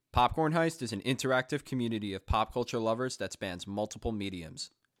Popcorn Heist is an interactive community of pop culture lovers that spans multiple mediums.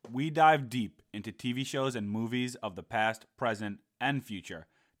 We dive deep into TV shows and movies of the past, present, and future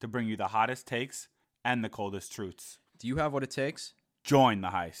to bring you the hottest takes and the coldest truths. Do you have what it takes? Join the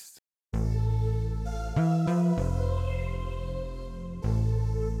heist.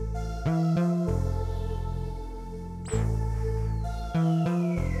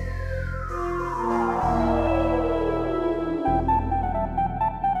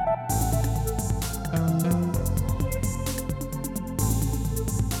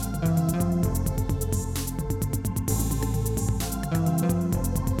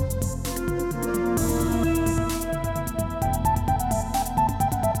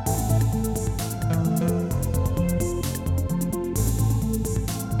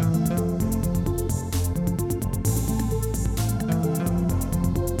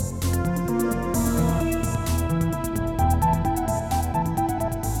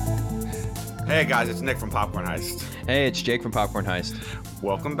 Hey guys, it's Nick from Popcorn Heist. Hey, it's Jake from Popcorn Heist.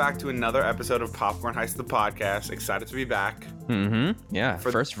 Welcome back to another episode of Popcorn Heist, the podcast. Excited to be back. Yeah,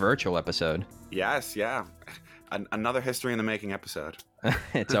 first virtual episode. Yes, yeah. Another history in the making episode.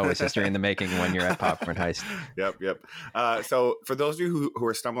 It's always history in the making when you're at Popcorn Heist. Yep. So for those of you who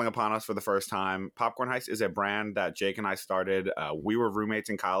are stumbling upon us for the first time, Popcorn Heist is a brand that Jake and I started. We were roommates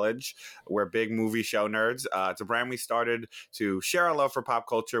in college. We're big movie show nerds. It's a brand we started to share our love for pop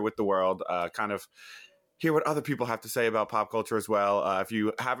culture with the world, kind of hear what other people have to say about pop culture as well. If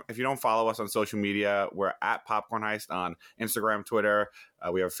you don't follow us on social media, we're at Popcorn Heist on Instagram, Twitter.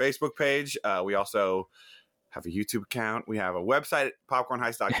 We have a Facebook page. We also have a YouTube account. We have a website,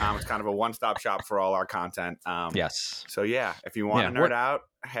 popcornheist.com. It's kind of a one-stop shop for all our content. Yes. So yeah, if you want to nerd out,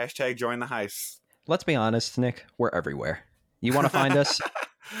 hashtag join the heist. Let's be honest, Nick. We're everywhere. You want to find us?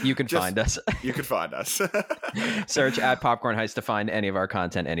 You can find us. You can find us. Search at Popcorn Heist to find any of our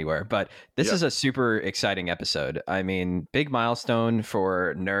content anywhere. But this is a super exciting episode. I mean, big milestone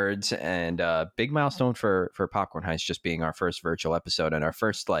for nerds and big milestone for Popcorn Heist just being our first virtual episode and our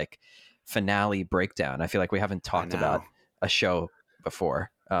first finale breakdown. I feel like we haven't talked about a show before.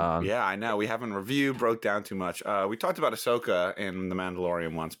 Yeah, I know. We haven't broke down too much. We talked about Ahsoka in The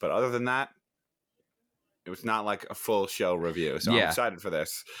Mandalorian once, but other than that, it was not like a full show review. So I'm excited for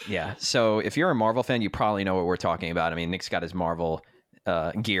this. Yeah. So if you're a Marvel fan, you probably know what we're talking about. I mean, Nick's got his Marvel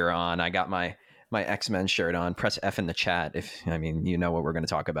gear on. I got my X-Men shirt on. Press F in the chat you know what we're going to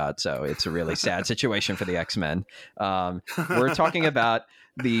talk about. So it's a really sad situation for the X-Men. We're talking about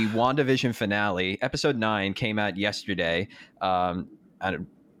the WandaVision finale. Episode 9 came out yesterday.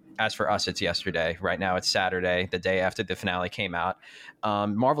 As for us, it's yesterday. Right now it's Saturday, the day after the finale came out.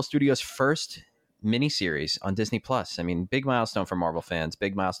 Marvel Studios' first miniseries on Disney Plus. I mean, big milestone for Marvel fans,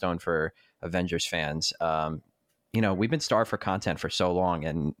 big milestone for Avengers fans. We've been starved for content for so long,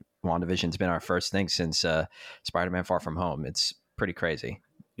 and WandaVision's been our first thing since Spider-Man Far From Home. It's pretty crazy.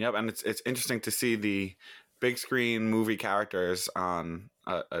 Yep, and it's interesting to see the big screen movie characters on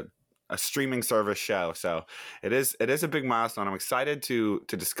a streaming service show. So it is a big milestone. I'm excited to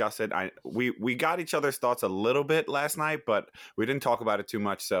discuss it. We got each other's thoughts a little bit last night, but we didn't talk about it too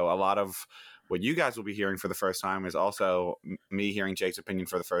much. So a lot of what you guys will be hearing for the first time is also me hearing Jake's opinion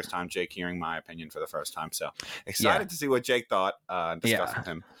for the first time, Jake hearing my opinion for the first time. So excited to see what Jake thought, discuss with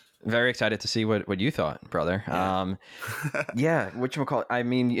him. Very excited to see what you thought, brother. Whatchamacallit? I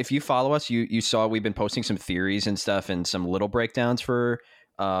mean, if you follow us, you saw we've been posting some theories and stuff and some little breakdowns for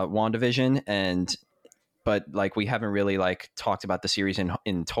WandaVision, but we haven't really talked about the series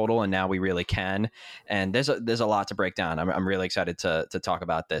in total, and now we really can. And there's a lot to break down. I'm really excited to talk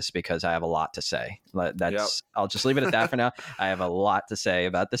about this because I have a lot to say. I'll just leave it at that for now. I have a lot to say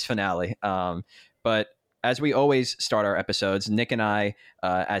about this finale. But as we always start our episodes, Nick and I,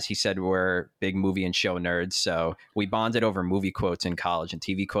 as he said, we're big movie and show nerds. So we bonded over movie quotes in college and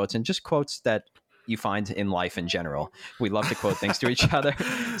TV quotes and just quotes that you find in life in general. We love to quote things to each other.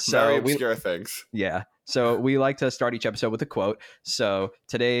 Very obscure things. Yeah. So we like to start each episode with a quote. So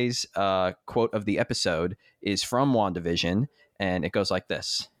today's quote of the episode is from WandaVision, and it goes like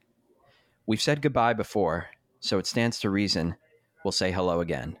this. "We've said goodbye before, so it stands to reason we'll say hello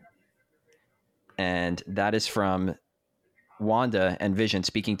again." And that is from Wanda and Vision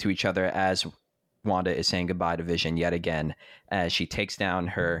speaking to each other as Wanda is saying goodbye to Vision yet again, as she takes down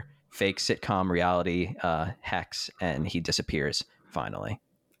her fake sitcom reality Hex, and he disappears finally.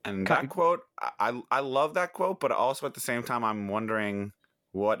 And that quote, I love that quote, but also at the same time, I'm wondering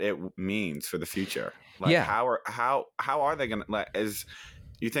what it means for the future. How are they going to,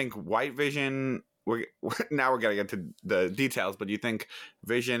 you think White Vision now we're getting into the details, but do you think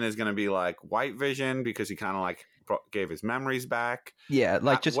Vision is going to be like White Vision because he kind of like gave his memories back. Yeah,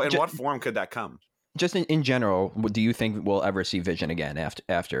 like in what form could that come? Just in general, do you think we'll ever see Vision again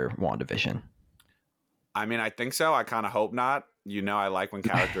after WandaVision? I mean, I think so. I kind of hope not. I like when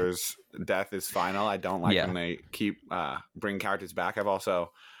characters' death is final. I don't like when they keep bringing characters back.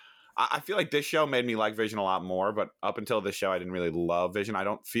 I feel like this show made me like Vision a lot more, but up until this show, I didn't really love Vision. I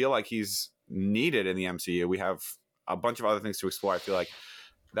don't feel like he's needed in the MCU. We have a bunch of other things to explore. I feel like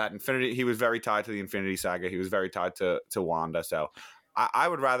that he was very tied to the Infinity Saga. He was very tied to Wanda. So I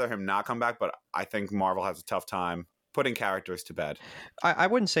would rather him not come back, but I think Marvel has a tough time putting characters to bed. I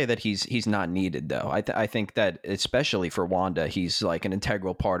wouldn't say that he's not needed, though. I think that especially for Wanda, he's like an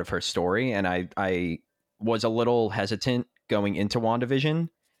integral part of her story. And I was a little hesitant going into WandaVision,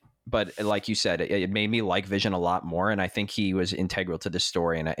 but like you said, it made me like Vision a lot more. And I think he was integral to the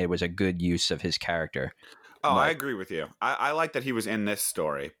story, and it was a good use of his character. Oh, I agree with you. I like that he was in this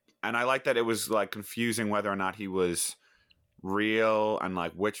story, and I like that it was like confusing whether or not he was real and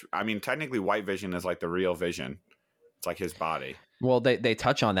like technically White Vision is like the real Vision. It's like his body. Well, they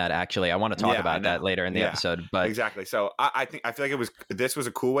touch on that, actually. I want to talk about that later in the episode. But exactly. So I feel like this was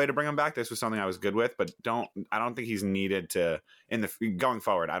a cool way to bring him back. This was something I was good with, but I don't think he's needed to going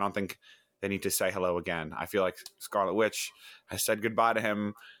forward. I don't think they need to say hello again. I feel like Scarlet Witch has said goodbye to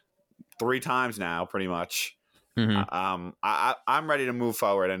him 3 times now, pretty much. Mm-hmm. I'm ready to move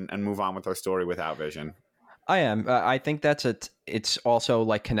forward and move on with our story without Vision. I am. I think it's also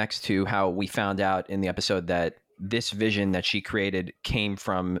like connects to how we found out in the episode that this vision that she created came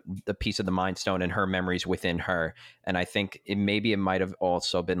from the piece of the Mind Stone and her memories within her. And I think it might have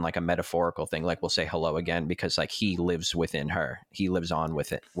also been like a metaphorical thing. Like we'll say hello again because like he lives within her. He lives on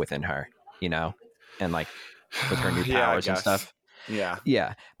within her, and like with her new powers and stuff. Yeah.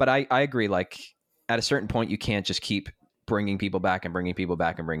 Yeah. But I agree. Like at a certain point, you can't just keep bringing people back and bringing people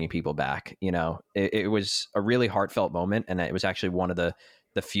back and bringing people back. It was a really heartfelt moment. And it was actually one of the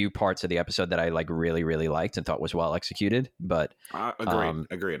few parts of the episode that I like really, really liked and thought was well executed. But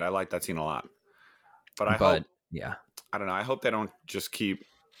agreed. I like that scene a lot. But I hope, I don't know. I hope they don't just keep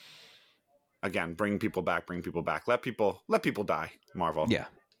bring people back. Let people die. Marvel. Yeah.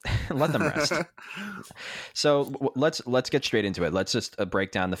 Let them rest. So let's get straight into it. Let's just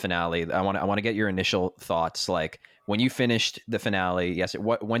break down the finale. I want to get your initial thoughts. Like when you finished the finale,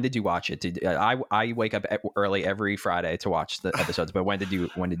 when did you watch it? I wake up early every Friday to watch the episodes, but when did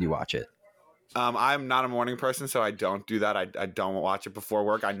you watch it? I'm not a morning person, so I don't do that. I don't watch it before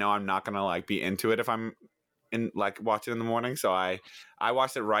work. I know I'm not gonna like be into it if I'm watch it in the morning. So I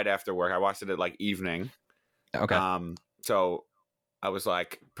watched it right after work. I watched it at like evening. Okay. So I was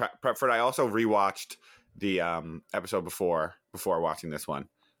like prep for it. I also rewatched the episode before watching this one.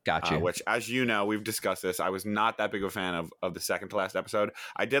 Got you. Which, as you know, we've discussed this. I was not that big of a fan of the second to last episode.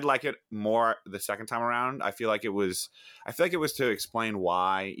 I did like it more the second time around. I feel like it was to explain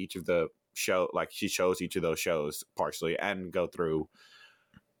why each of the show, like she chose each of those shows partially and go through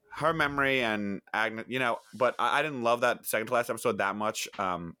her memory and Agnes, but I didn't love that second to last episode that much.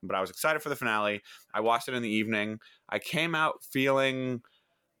 But I was excited for the finale. I watched it in the evening. I came out feeling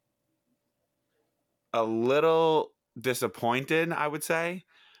a little disappointed, I would say.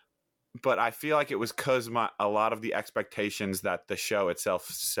 But I feel like it was because a lot of the expectations that the show itself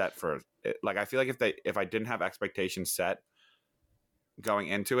set for it. Like, I feel like if I didn't have expectations set going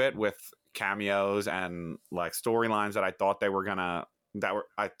into it with cameos and like storylines that I thought were gonna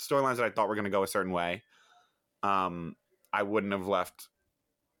go a certain way, I wouldn't have left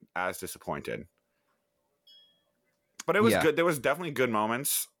as disappointed. But it was good. There was definitely good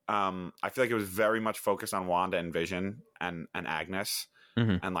moments. I feel like it was very much focused on Wanda and Vision and Agnes.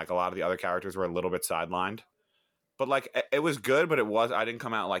 Mm-hmm. And like a lot of the other characters were a little bit sidelined, but like it was good. But I didn't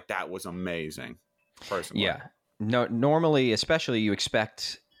come out like that was amazing. Personally, yeah. No, normally, especially you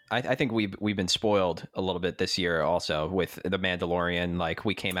expect. I think we've been spoiled a little bit this year also with The Mandalorian. Like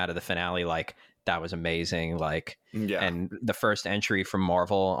we came out of the finale like that was amazing. Like and the first entry from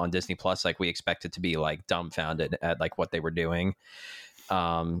Marvel on Disney Plus, like we expected to be like dumbfounded at like what they were doing.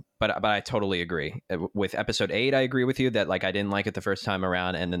 But I totally agree with episode 8. I agree with you that like I didn't like it the first time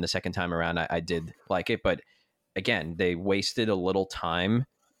around, and then the second time around I did like it. But again, they wasted a little time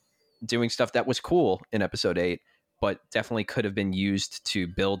doing stuff that was cool in episode 8, but definitely could have been used to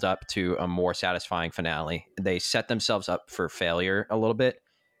build up to a more satisfying finale. They set themselves up for failure a little bit,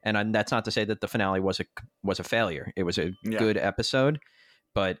 and that's not to say that the finale was a failure. It was a good episode,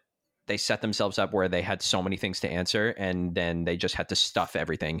 but they set themselves up where they had so many things to answer, and then they just had to stuff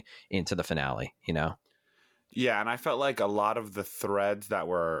everything into the finale, Yeah, and I felt like a lot of the threads that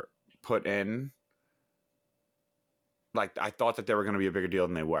were put in, like I thought that they were going to be a bigger deal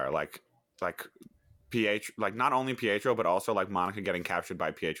than they were. Like Pietro, like not only Pietro, but also like Monica getting captured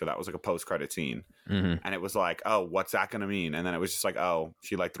by Pietro. That was like a post-credit scene. Mm-hmm. And it was like, oh, what's that going to mean? And then it was just like, oh,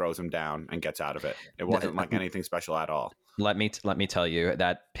 she like throws him down and gets out of it. It wasn't like anything special at all. Let me tell you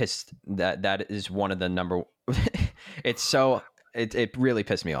that is one of the number. It's so it really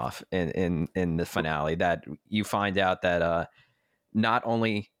pissed me off in the finale that you find out that not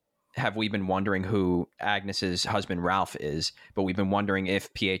only have we been wondering who Agnes's husband Ralph is, but we've been wondering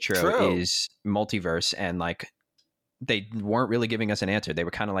if Pietro is multiverse, and like they weren't really giving us an answer. They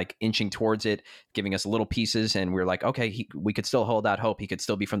were kind of like inching towards it, giving us little pieces, and we are like, okay, we could still hold out hope. He could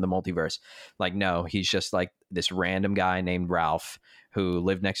still be from the multiverse. Like, no, he's just like this random guy named Ralph who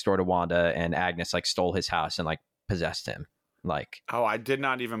lived next door to Wanda, and Agnes like stole his house and like possessed him. Like, oh, I did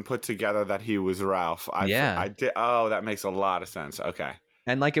not even put together that he was Ralph. I did. Oh, that makes a lot of sense. Okay.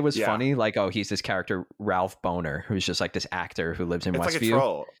 And like, it was funny. Like, oh, he's this character, Ralph Boner, who's just like this actor who lives in Westview. Like a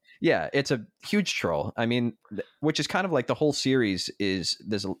troll. Yeah, it's a huge troll. I mean, which is kind of like the whole series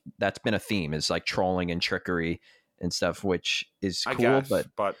that's been a theme, is like trolling and trickery and stuff, which is cool. I guess,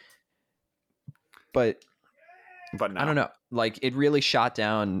 but no. I don't know. Like, it really shot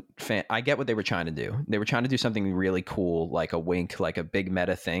down. I get what they were trying to do. They were trying to do something really cool, like a wink, like a big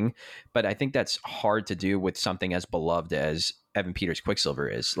meta thing. But I think that's hard to do with something as beloved as Evan Peters' Quicksilver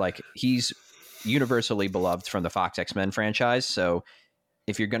is. Like, he's universally beloved from the Fox X-Men franchise. So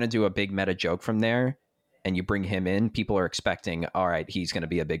if you're going to do a big meta joke from there and you bring him in, people are expecting, all right, he's going to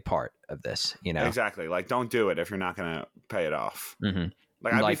be a big part of this, you know? Exactly. Like, don't do it if you're not going to pay it off. Mm-hmm.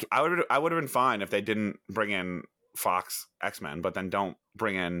 Like, I would have been fine if they didn't bring in Fox X-Men, but then don't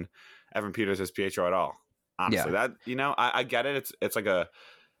bring in Evan Peters as Pietro at all. Honestly, that, you know, I get it. It's like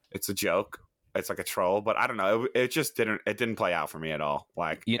it's a joke. It's like a troll, but I don't know. It just didn't play out for me at all.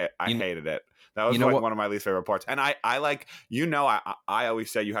 Like, I hated it. That was like one of my least favorite parts. And I like, you know, I always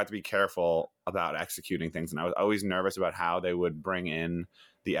say you have to be careful about executing things. And I was always nervous about how they would bring in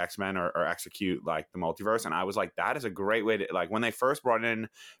the X-Men or execute like the multiverse. And I was like, that is a great way to, like, when they first brought in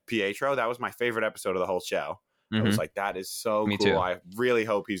Pietro, that was my favorite episode of the whole show. I was like, that is so Me cool. too. I really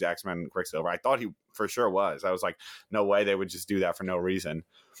hope he's X-Men Quicksilver. I thought he for sure was. I was like, no way they would just do that for no reason.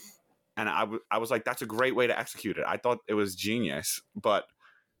 And I was like, that's a great way to execute it. I thought it was genius, but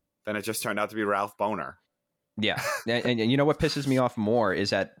then it just turned out to be Ralph Boner. Yeah. And you know what pisses me off more is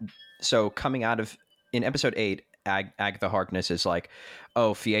that, so coming out of, in episode 8, Agatha Harkness is like,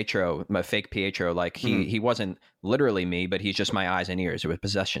 oh, Pietro, my fake Pietro, like he wasn't literally me, but he's just my eyes and ears with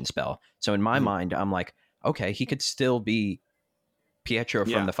possession spell. So in my mind, I'm like, okay, he could still be Pietro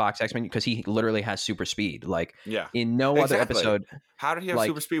from the Fox X-Men because he literally has super speed. Like, in no other episode. How did he have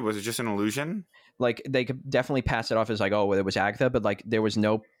super speed? Was it just an illusion? Like, they could definitely pass it off as like, oh, well, it was Agatha, but like there was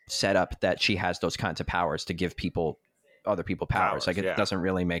no setup that she has those kinds of powers to give other people powers. Like, it doesn't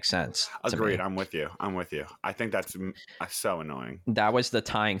really make sense. Agreed. I'm with you. I think that's so annoying. That was the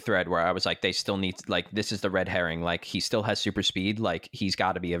tying thread where I was like, they still need, like, this is the red herring. Like, he still has super speed. Like, he's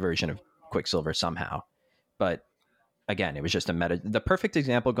got to be a version of Quicksilver somehow. But again, it was just a meta. The perfect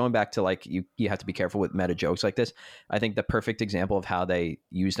example, going back to like, you have to be careful with meta jokes like this. I think the perfect example of how they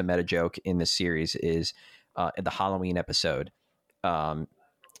used a meta joke in this series is in the Halloween episode.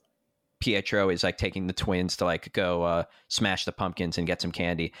 Pietro is like taking the twins to like go smash the pumpkins and get some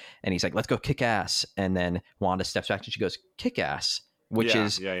candy. And he's like, let's go kick ass. And then Wanda steps back and she goes, kick ass, which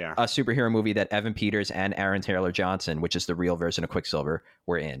is a superhero movie that Evan Peters and Aaron Taylor Johnson, which is the real version of Quicksilver,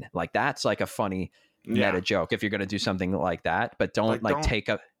 were in. Like, that's like a funny meta joke if you're going to do something like that, but don't take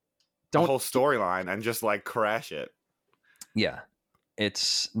a whole storyline and just like crash it. Yeah,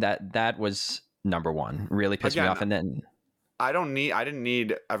 it's that was number one. Really pissed me off. And then I didn't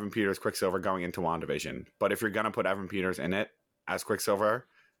need Evan Peters Quicksilver going into WandaVision, but if you're gonna put Evan Peters in it as Quicksilver,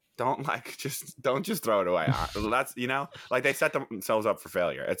 don't just throw it away. That's, you know, like, they set themselves up for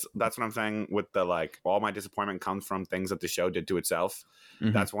failure. That's what I'm saying with the, like, all my disappointment comes from things that the show did to itself.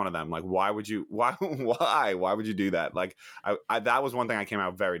 That's one of them. Like, why would you do that? Like, I that was one thing I came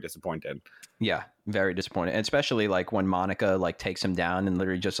out very disappointed. Yeah, very disappointed. And especially like when Monica like takes him down and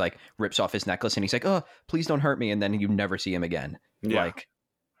literally just like rips off his necklace and he's like, oh, please don't hurt me. And then you never see him again. Yeah. Like,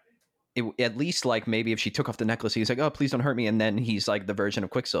 at least like maybe if she took off the necklace, he's like, oh, please don't hurt me. And then he's like the version of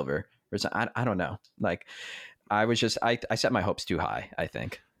Quicksilver. Or I don't know. Like, I set my hopes too high, I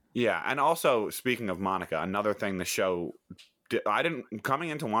think. Yeah. And also, speaking of Monica, another thing the show did, coming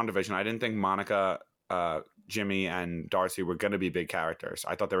into WandaVision, I didn't think Monica, Jimmy and Darcy were going to be big characters.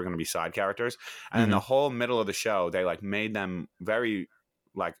 I thought they were going to be side characters. And in the whole middle of the show, they like made them very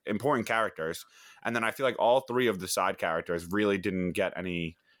like important characters. And then I feel like all three of the side characters really didn't get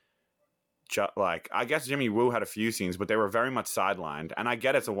any like, I guess Jimmy Woo had a few scenes, but they were very much sidelined. And I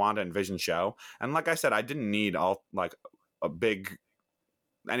get it's a Wanda and Vision show, and like I said, I didn't need all like a big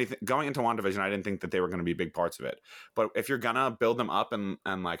anything going into WandaVision. I didn't think that they were going to be big parts of it. But if you're gonna build them up and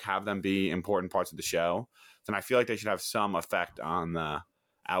like have them be important parts of the show, then I feel like they should have some effect on the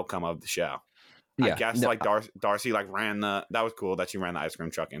outcome of the show. Yeah, I guess like Darcy like that was cool that she ran the ice cream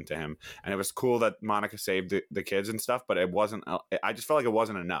truck into him, and it was cool that Monica saved the kids and stuff, but it wasn't, I just felt like it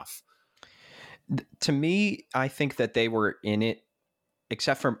wasn't enough. To me, I think that they were in it,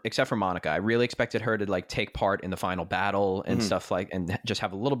 except for Monica. I really expected her to like take part in the final battle and stuff, like, and just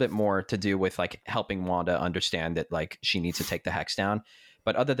have a little bit more to do with like helping Wanda understand that like she needs to take the Hex down.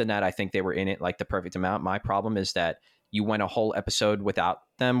 But other than that, I think they were in it like the perfect amount. My problem is that you went a whole episode without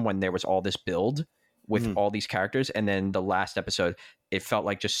them when there was all this build with all these characters, and then the last episode, it felt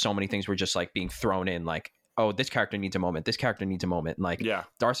like just so many things were just like being thrown in, like, oh, this character needs a moment, this character needs a moment, and like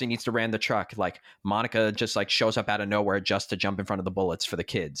Darcy needs to ran the truck, like Monica just like shows up out of nowhere just to jump in front of the bullets for the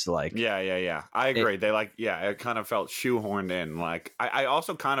kids, like I agree. They like it kind of felt shoehorned in. Like I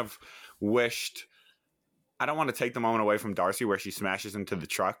also kind of wished, I don't want to take the moment away from Darcy where she smashes into the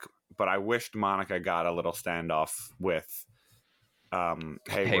truck, but I wished Monica got a little standoff with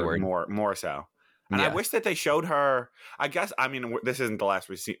Hayward more so. And I wish that they showed her, I guess, I mean, this isn't the last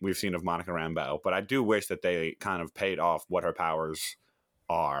we've seen of Monica Rambeau, but I do wish that they kind of paid off what her powers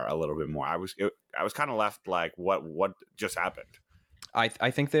are a little bit more. I was kind of left like, what just happened? I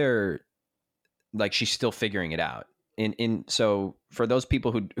think they're like, she's still figuring it out. So for those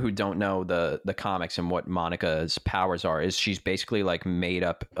people who don't know the comics and what Monica's powers are, is she's basically like made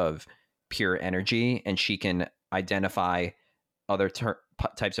up of pure energy, and she can identify other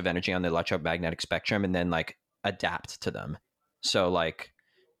types of energy on the electromagnetic spectrum and then like adapt to them. So like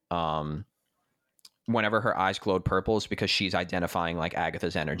whenever her eyes glowed purple is because she's identifying like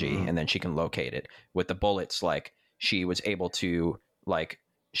Agatha's energy, and then she can locate it. With the bullets, like she was able to like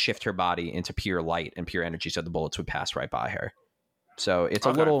shift her body into pure light and pure energy, so the bullets would pass right by her. So it's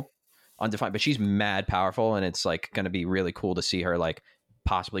a little undefined, but she's mad powerful, and it's like going to be really cool to see her like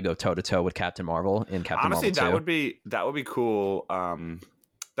possibly go toe to toe with Captain Marvel in Captain Marvel 2. that would be cool.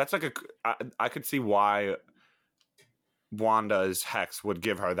 That's like I could see why Wanda's Hex would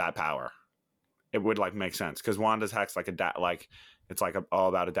give her that power. It would like make sense because Wanda's Hex like it's like all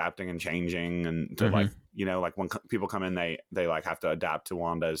about adapting and changing, and to like, you know, like when people come in, they like have to adapt to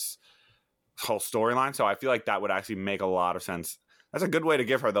Wanda's whole storyline. So I feel like that would actually make a lot of sense. That's a good way to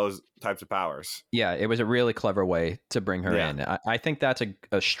give her those types of powers. Yeah, it was a really clever way to bring her in. I think that's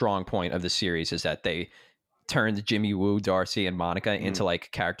a strong point of the series, is that they turned Jimmy Woo, Darcy, and Monica into like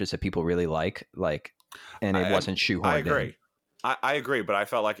characters that people really like, and it wasn't shoehorned. I agree. I agree, but I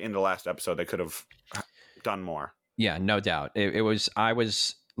felt like in the last episode they could have done more. Yeah, no doubt. I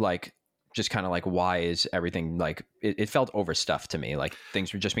was like, just kind of like, why is everything like, it felt overstuffed to me. Like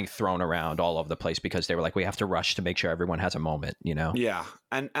things were just being thrown around all over the place because they were like, we have to rush to make sure everyone has a moment, you know? Yeah.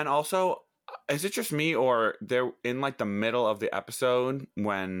 And also, is it just me, or they're in like the middle of the episode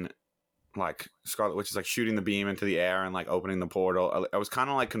when like Scarlet Witch is like shooting the beam into the air and like opening the portal? I was kind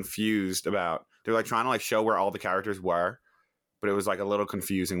of like confused about, they're like trying to like show where all the characters were, but it was like a little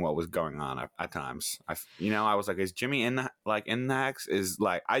confusing what was going on at times. I was like, is Jimmy in the Hex? Is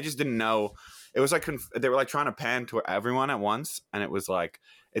like, I just didn't know. It was like they were like trying to pan to everyone at once, and it was like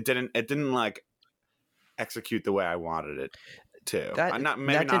it didn't like execute the way I wanted it to.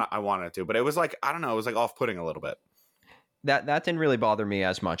 I wanted it to, but it was like, I don't know, it was like off-putting a little bit. That didn't really bother me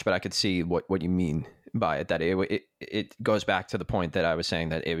as much, but I could see what you mean by it. That it goes back to the point that I was saying,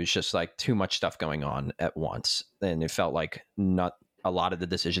 that it was just like too much stuff going on at once, and it felt like not a lot of the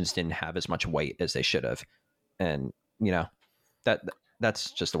decisions didn't have as much weight as they should have. And you know,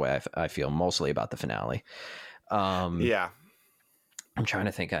 that's just the way I feel mostly about the finale. Yeah, I'm trying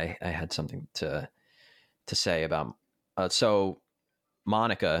to think. I had something to say about so.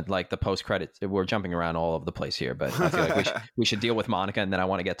 Monica, like the post credits, we're jumping around all over the place here, but I feel like we should deal with Monica, and then I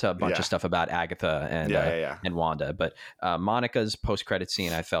want to get to a bunch of stuff about Agatha and Wanda. But Monica's post credit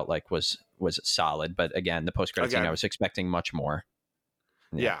scene, I felt like was solid, but again, the post credit scene, I was expecting much more.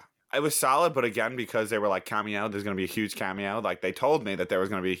 Yeah, it was solid, but again, because they were like, cameo, there's going to be a huge cameo. Like they told me that there was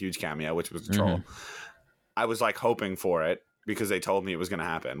going to be a huge cameo, which was the troll. I was like hoping for it because they told me it was going to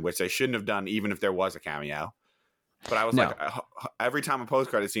happen, which they shouldn't have done, even if there was a cameo. But I was like, every time a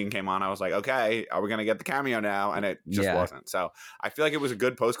post-credit scene came on, I was like, okay, are we going to get the cameo now? And it just wasn't. So I feel like it was a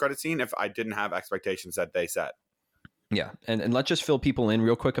good post-credit scene if I didn't have expectations that they set. Yeah, and let's just fill people in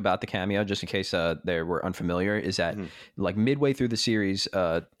real quick about the cameo, just in case they were unfamiliar. Is that like midway through the series,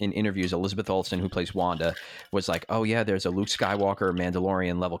 in interviews, Elizabeth Olsen, who plays Wanda, was like, "Oh yeah, there's a Luke Skywalker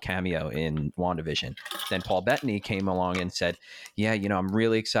Mandalorian level cameo in WandaVision." Then Paul Bettany came along and said, "Yeah, I'm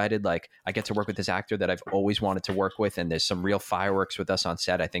really excited. Like, I get to work with this actor that I've always wanted to work with, and there's some real fireworks with us on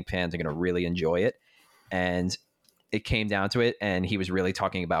set. I think fans are going to really enjoy it." And it came down to it, and he was really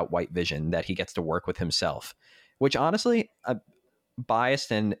talking about White Vision, that he gets to work with himself. Which honestly,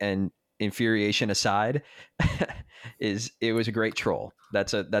 biased and infuriation aside, it was a great troll.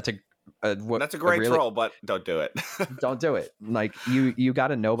 That's a That's a great really, troll, but don't do it. don't do it. Like you got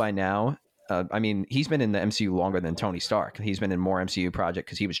to know by now. I mean, he's been in the MCU longer than Tony Stark. He's been in more MCU projects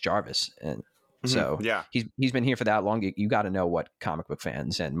because he was Jarvis, and so yeah, he's been here for that long. You got to know what comic book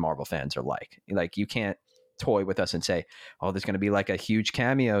fans and Marvel fans are like. Like, you can't toy with us and say, "Oh, there's going to be like a huge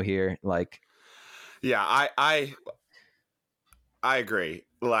cameo here." Like. Yeah, I agree.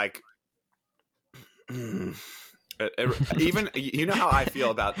 Like, even you know how I feel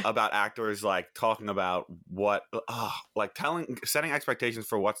about actors like talking about what, like setting expectations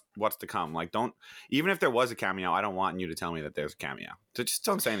for what's to come. Like, don't, even if there was a cameo, I don't want you to tell me that there's a cameo. So just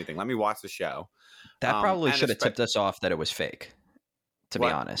don't say anything. Let me watch the show. That probably should have tipped us off that it was fake. To be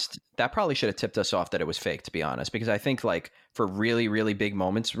honest, that probably should have tipped us off that it was fake, to be honest, because I think like for really, really big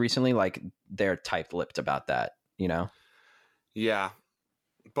moments recently, like they're tight-lipped about that, Yeah,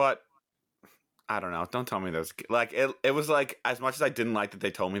 but I don't know. Don't tell me there's like it was like, as much as I didn't like that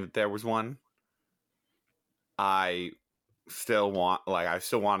they told me that there was one, I still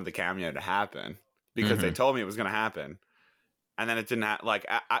wanted the cameo to happen because they told me it was going to happen. And then it didn't like,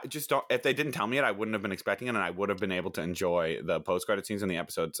 I just don't, if they didn't tell me it, I wouldn't have been expecting it. And I would have been able to enjoy the post-credit scenes in the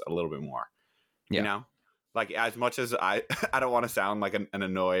episodes a little bit more, like, as much as I don't want to sound like an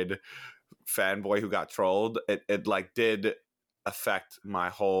annoyed fanboy who got trolled. It like did affect my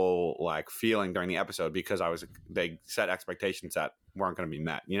whole like feeling during the episode because they set expectations that weren't going to be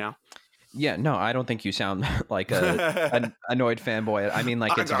met, Yeah, no, I don't think you sound like an annoyed fanboy. I mean,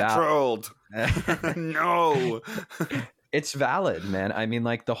 like, it's valid. Trolled. No. It's valid, man. I mean,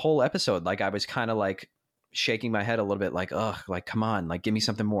 like, the whole episode, like, I was kind of like shaking my head a little bit, like, ugh, like, come on, like, give me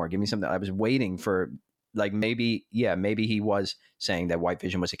something more. Give me something. I was waiting for, like, maybe he was saying that White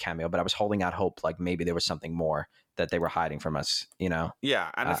Vision was a cameo, but I was holding out hope, like, maybe there was something more that they were hiding from us, Yeah,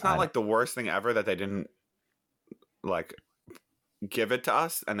 and it's not like the worst thing ever that they didn't, like, give it to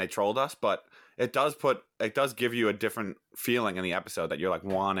us and they trolled us, but it does give you a different feeling in the episode that you're, like,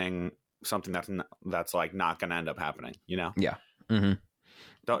 wanting something that's like not going to end up happening, Yeah.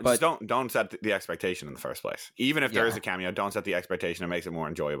 Don't set the expectation in the first place. Even if there is a cameo, don't set the expectation. It makes it more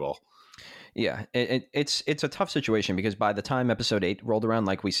enjoyable. Yeah, it's a tough situation because by the time episode 8 rolled around,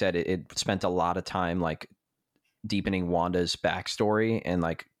 like we said, it spent a lot of time like deepening Wanda's backstory and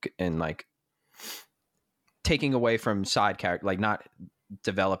taking away from side character, like not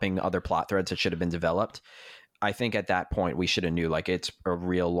developing other plot threads that should have been developed. I think at that point we should have knew, like, it's a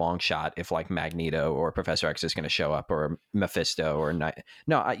real long shot if like Magneto or Professor X is going to show up, or Mephisto or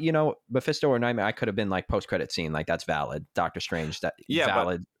Mephisto or Nightmare. I could have been like post-credit scene, like, that's valid. Doctor Strange, that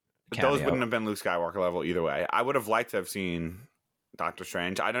valid. But those wouldn't have been Luke Skywalker level either way. I would have liked to have seen Doctor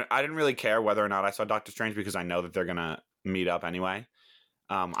Strange. I didn't really care whether or not I saw Doctor Strange because I know that they're gonna meet up anyway.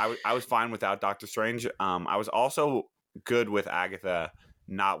 I was fine without Doctor Strange. I was also good with Agatha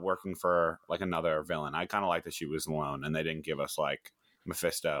not working for like another villain. I kind of like that she was alone and they didn't give us like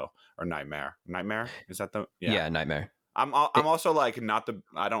Mephisto or Nightmare. Nightmare, is that the Nightmare. I'm also like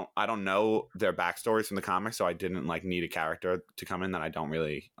I don't know their backstories from the comics, so I didn't like need a character to come in that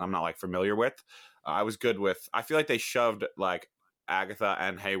I'm not like familiar with. I was good with. I feel like they shoved like Agatha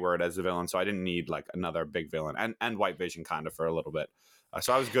and Hayward as the villain, so I didn't need like another big villain, and White Vision kind of for a little bit.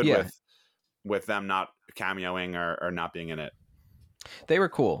 So I was good with them not cameoing or not being in it. They were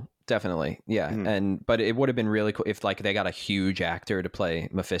cool, definitely. Yeah. Mm-hmm. But it would have been really cool if like they got a huge actor to play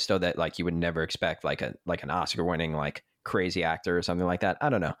Mephisto that like you would never expect, like an Oscar winning like crazy actor or something like that. I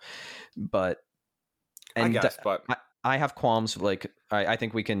don't know. But I guess, but I have qualms. Like, I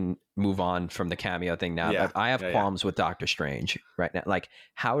think we can move on from the cameo thing now. Yeah. But I have qualms with Doctor Strange right now. Like,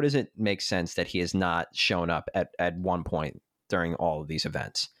 how does it make sense that he has not shown up at one point during all of these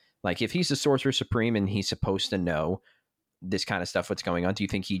events? Like, if he's the Sorcerer Supreme and he's supposed to know this kind of stuff, what's going on, do you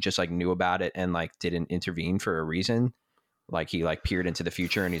think he just like knew about it and like didn't intervene for a reason? Like, he like peered into the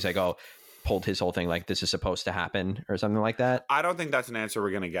future and he's like, oh, pulled his whole thing like this is supposed to happen or something like that? I don't think that's an answer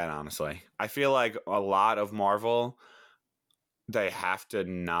we're going to get, honestly. I feel like a lot of Marvel, they have to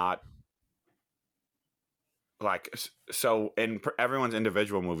not so in everyone's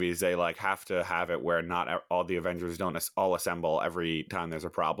individual movies, they like have to have it where not all the Avengers don't all assemble every time there's a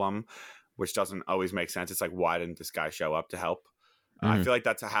problem, which doesn't always make sense. It's like, why didn't this guy show up to help? I feel like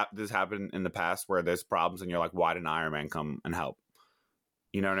this happened in the past where there's problems and you're like, why didn't Iron Man come and help?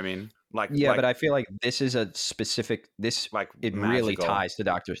 You know what I mean? But I feel like this is a specific, it really ties to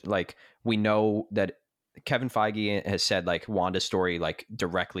Doctor. Like, we know that Kevin Feige has said like Wanda's story like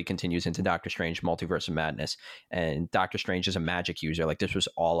directly continues into Doctor Strange Multiverse of Madness, and Doctor Strange is a magic user. Like, this was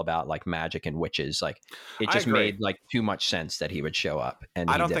all about like magic and witches. Like, it just made like too much sense that he would show up. And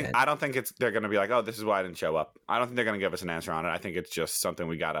I don't think they're going to be like, oh, this is why I didn't show up. I don't think they're going to give us an answer on it. I think it's just something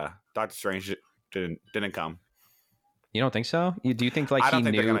we gotta. Doctor Strange didn't come. You don't think so? Do you think like I don't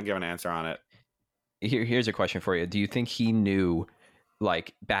think they're going to give an answer on it? Here's a question for you. Do you think he knew,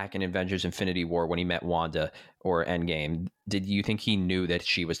 like back in Avengers Infinity War when he met Wanda or Endgame, did you think he knew that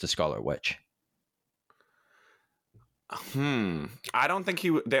she was the Scarlet Witch? I don't think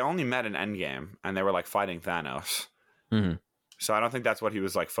they only met in Endgame and they were like fighting Thanos. Mm-hmm. So I don't think that's what he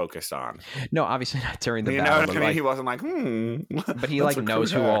was like focused on. No, obviously not during the battle. You know what I mean? Like, he wasn't like, But he like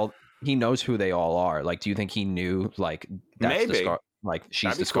knows he knows who they all are. Like, do you think he knew like that's maybe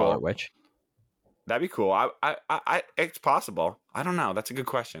she's the Scarlet Witch? That'd be cool. I it's possible. I don't know. That's a good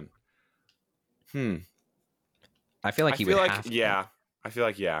question. I feel like he would have to. Yeah. I feel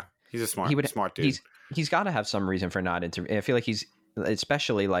like, yeah. He's a smart dude. He's got to have some reason for not I feel like he's,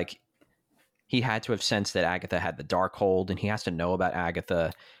 especially like, he had to have sensed that Agatha had the Darkhold, and he has to know about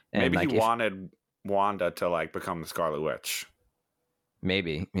Agatha. And maybe like, he wanted Wanda to like become the Scarlet Witch.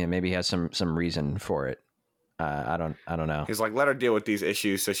 Maybe. Yeah, maybe he has some reason for it. I don't know. He's like, let her deal with these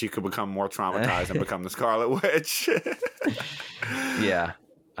issues so she could become more traumatized and become the Scarlet Witch. Yeah,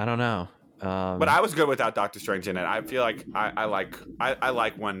 I don't know. But I was good without Doctor Strange in it. I feel like I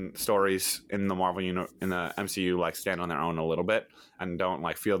like when stories in the Marvel in the MCU like stand on their own a little bit and don't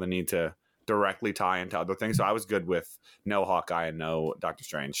like feel the need to directly tie into other things. So I was good with no Hawkeye and no Doctor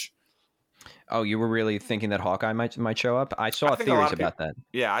Strange. Oh, you were really thinking that Hawkeye might show up? I saw theories about that.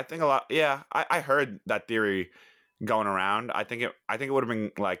 Yeah, I think a lot. Yeah, I heard that theory going around. I think it would have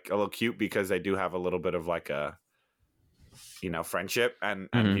been like a little cute because they do have a little bit of like a, friendship, and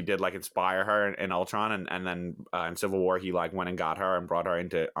he did like inspire her in Ultron, and then in Civil War he like went and got her and brought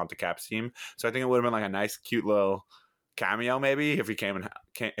her onto Cap's team. So I think it would have been like a nice, cute little cameo maybe if he came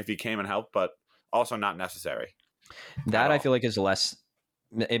and helped, but also not necessary. That I feel like is less.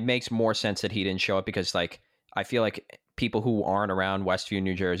 It makes more sense that he didn't show up because, like, I feel like people who aren't around Westview,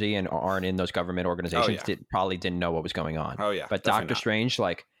 New Jersey, and aren't in those government organizations probably didn't know what was going on. Oh yeah, but Doctor Strange,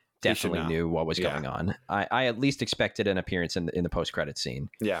 like, definitely knew what was going on. I at least expected an appearance in the post-credit scene.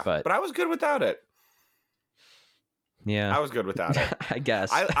 Yeah, but I was good without it. Yeah, I was good without it. I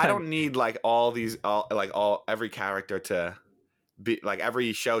guess I don't need like every character to be like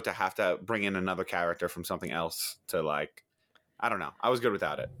every show to have to bring in another character from something else to like. I don't know. I was good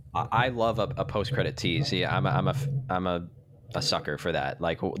without it. I love a post-credit tease. Yeah, I'm a sucker for that.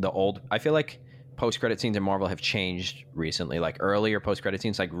 Like the old, I feel like post-credit scenes in Marvel have changed recently. Like earlier post-credit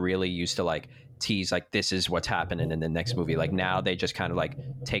scenes, like really used to like tease like this is what's happening in the next movie. Like now they just kind of like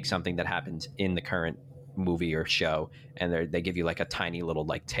take something that happens in the current movie or show, and they give you like a tiny little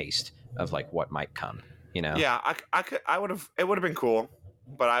like taste of like what might come. You know? Yeah, I would have. It would have been cool,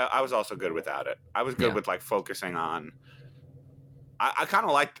 but I was also good without it. I was good with like focusing on. I kind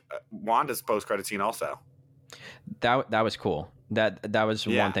of liked Wanda's post-credit scene also. That was cool. That was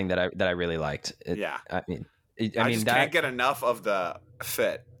one thing that I really liked. I mean, can't get enough of the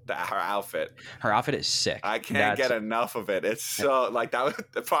fit. Her outfit. Her outfit is sick. I can't get enough of it. It's so like that was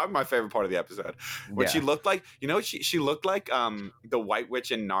probably my favorite part of the episode. When she looked like, she looked like the White Witch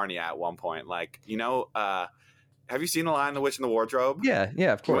in Narnia at one point. Like, have you seen The Lion, the Witch, and the Wardrobe? Yeah,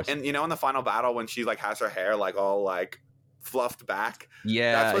 of course. And in the final battle when she like has her hair like all like fluffed back.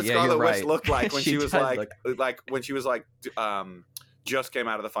 Yeah, that's what Scarlet Witch looked like when she was just came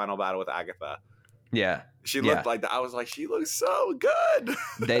out of the final battle with Agatha. Yeah, she looked like that. I was like, she looks so good.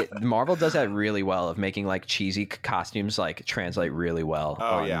 Marvel does that really well of making like cheesy costumes like translate really well.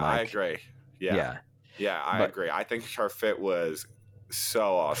 Oh yeah, I agree. Yeah, I agree. I think her fit was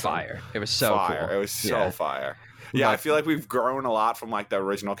so awesome. Fire. It was so fire. Cool. It was so fire. Yeah, I feel like we've grown a lot from like the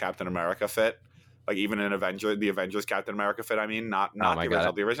original Captain America fit. Like even in the Avengers Captain America fit. I mean, not the original.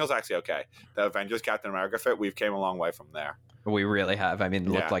 God. The original's actually okay. The Avengers Captain America fit, we've came a long way from there. We really have. I mean, it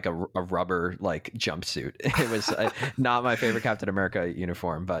looked like a rubber like jumpsuit. It was not my favorite Captain America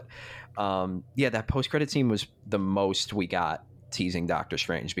uniform, but that post-credit scene was the most we got teasing Doctor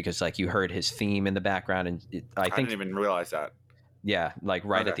Strange because like you heard his theme in the background, and I didn't even realize that. Yeah, like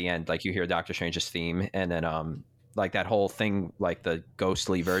right at Okay. the end, like you hear Doctor Strange's theme, and then like that whole thing, like the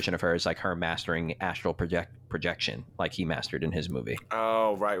ghostly version of her is like her mastering astral projection, like he mastered in his movie.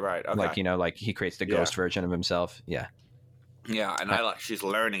 Oh, right. Okay. Like like he creates the Yeah. ghost version of himself. Yeah, Yeah, and I like she's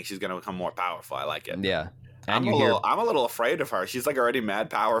learning. She's gonna become more powerful. I like it. yeah, and you hear, I'm a little afraid of her. She's like already mad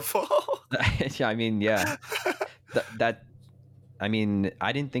powerful. yeah, I mean, yeah, that I mean,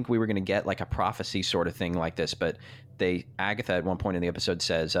 I didn't think we were gonna get like a prophecy sort of thing like this, but Agatha at one point in the episode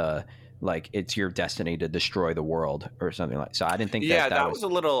says, like it's your destiny to destroy the world or something like. So I didn't think Yeah, that was a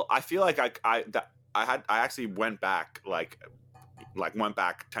little. I feel like I actually went back went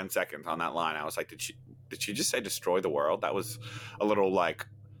back 10 seconds on that line. I was like, did she just say destroy the world? That was a little like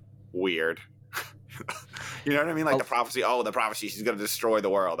weird. You know what I mean? Like the prophecy, she's gonna destroy the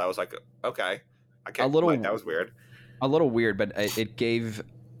world. I was like, okay, I can't. That was weird. A little weird, but it gave.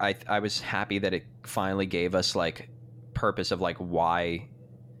 I was happy that it finally gave us like purpose of like why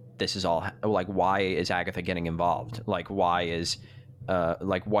this is all, like why is Agatha getting involved, like why is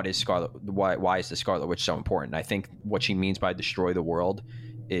what is why is the Scarlet Witch so important. I think what she means by destroy the world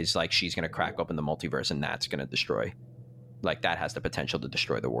is like she's going to crack open the multiverse, and that's going to destroy, like that has the potential to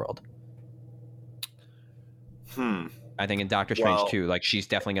destroy the world. I think in Doctor Strange too, like she's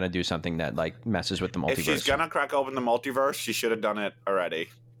definitely going to do something that like messes with the multiverse. If she's going to crack open the multiverse, she should have done it already.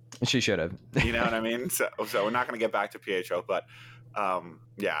 She should have. You know what I mean? So we're not going to get back to Pietro, but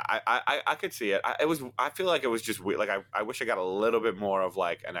yeah, I could see it. I feel like it was just weird. Like I wish I got a little bit more of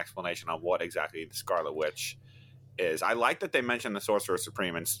like an explanation on what exactly the Scarlet Witch is. I like that they mentioned the Sorcerer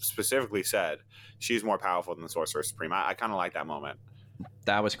Supreme and specifically said she's more powerful than the Sorcerer Supreme. I kind of like that moment.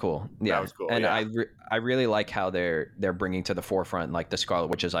 That was cool. Yeah, that was cool. And yeah. I really like how they're bringing to the forefront like the Scarlet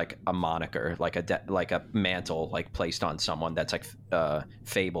Witch is like a moniker, like a mantle, like placed on someone that's like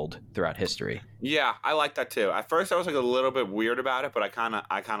fabled throughout history. Yeah, I like that too. At first, I was like a little bit weird about it, but I kind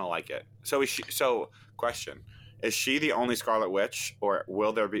of like it. So question: is she the only Scarlet Witch, or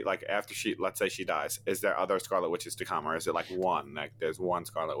will there be like after let's say she dies, is there other Scarlet Witches to come, or is it like one? Like there's one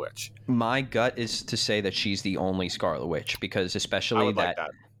Scarlet Witch? My gut is to say that she's the only Scarlet Witch because especially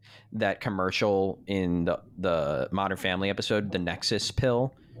that commercial in the Modern Family episode, the Nexus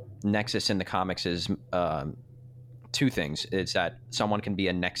pill. Nexus in the comics is two things. It's that someone can be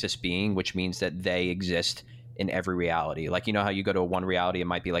a Nexus being, which means that they exist in every reality. Like, you know how you go to one reality, it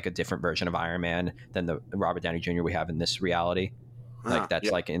might be like a different version of Iron Man than the Robert Downey Jr. we have in this reality. Like that's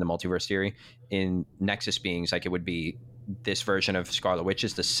like in the multiverse theory. In Nexus beings, like it would be this version of Scarlet Witch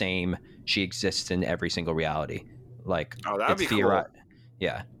is the same. She exists in every single reality. Like, that'd be cool.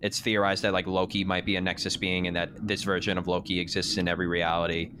 Yeah, it's theorized that like Loki might be a Nexus being, and that this version of Loki exists in every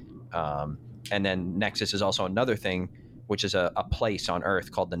reality. And then Nexus is also another thing, which is a place on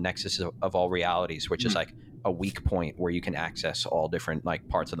Earth called the Nexus of all realities, which is like a weak point where you can access all different like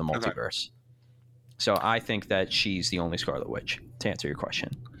parts of the multiverse. Okay. So I think that she's the only Scarlet Witch, to answer your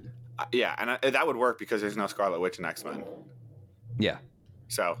question. Yeah, and that would work because there's no Scarlet Witch in X-Men. Yeah.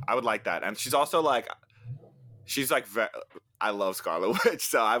 So I would like that, and she's also like, I love Scarlet Witch,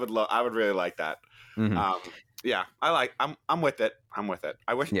 so I would really like that. Mm-hmm. Yeah, I'm with it.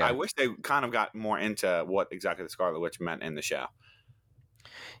 I wish they kind of got more into what exactly the Scarlet Witch meant in the show.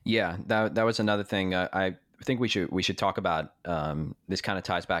 Yeah, that was another thing. I think we should talk about. This kind of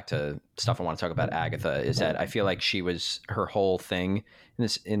ties back to stuff I want to talk about. Agatha is that I feel like her whole thing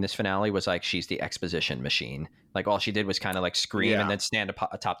in this finale was like she's the exposition machine. Like all she did was kind of like scream and then stand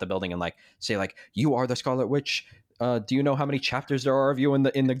atop the building and like say like, "You are the Scarlet Witch. Do you know how many chapters there are of you in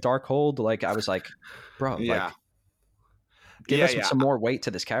the Darkhold?" Like I was like, bro, like give us some more weight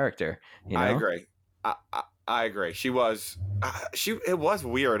to this character. You know? I agree. I agree. She was. It was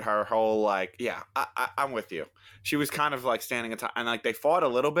weird. Her whole like, I'm with you. She was kind of like standing atop, and like they fought a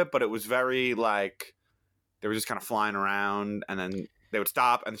little bit, but it was very like they were just kind of flying around, and then they would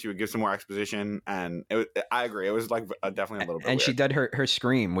stop, and she would give some more exposition. And I agree. It was like definitely a little bit. And weird. She did her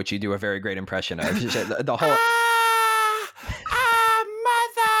scream, which you do a very great impression of. The whole.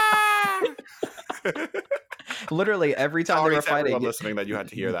 Mother! Literally every time they were fighting. Listening, that you had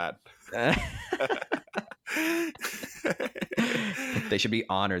to hear that. They should be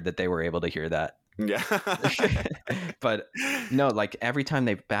honored that they were able to hear that. Yeah. But no, like every time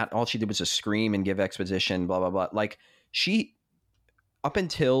all she did was just scream and give exposition, blah, blah, blah. Like up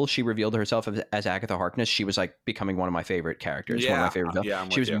until she revealed herself as Agatha Harkness, she was like becoming one of my favorite characters. One of my favorite villains. Yeah,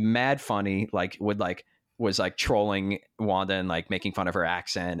 she was mad funny, was like trolling Wanda and like making fun of her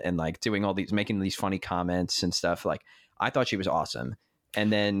accent and like making these funny comments and stuff. Like I thought she was awesome.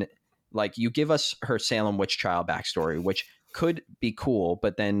 And then like you give us her Salem witch trial backstory, which could be cool,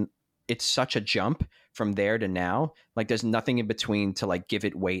 but then it's such a jump from there to now. Like there's nothing in between to like give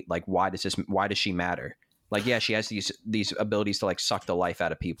it weight. Like why does she matter? Like yeah, she has these abilities to like suck the life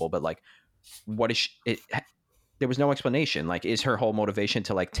out of people, but like what is there was no explanation. Like is her whole motivation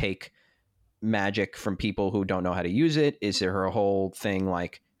to like take magic from people who don't know how to use it? Is there her whole thing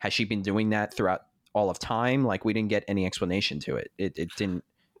like has she been doing that throughout all of time? Like we didn't get any explanation to it. It didn't.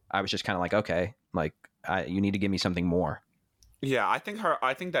 I was just kind of like, okay, like you need to give me something more. Yeah, I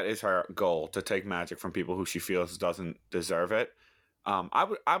think that is her goal, to take magic from people who she feels doesn't deserve it.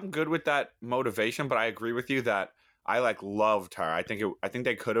 I'm good with that motivation, but I agree with you that I like loved her. I think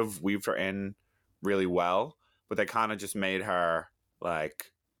they could have weaved her in really well, but they kind of just made her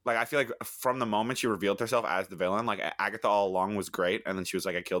like I feel like from the moment she revealed herself as the villain, like Agatha all along was great, and then she was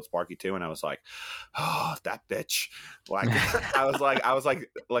like, I killed Sparky too, and I was like, oh, that bitch. Like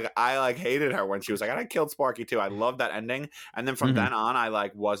I like hated her when she was like, I killed Sparky too. I loved that ending, and then from then on, I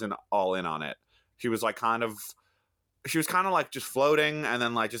like wasn't all in on it. She was kind of like just floating, and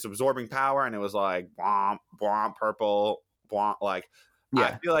then like just absorbing power, and it was like bwomp bwomp purple bwomp. Like yeah.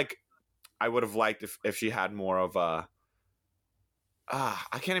 I feel like I would have liked if she had more of a.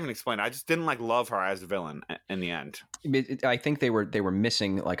 I can't even explain it. I just didn't like love her as a villain in the end. I think they were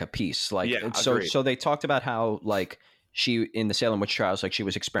missing like a piece. Like yeah, so they talked about how like she in the Salem witch trials, like she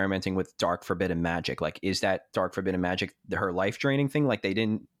was experimenting with dark forbidden magic. Like is that dark forbidden magic her life draining thing? Like they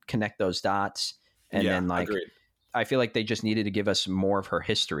didn't connect those dots, and then like agreed. I feel like they just needed to give us more of her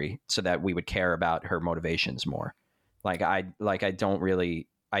history so that we would care about her motivations more. I didn't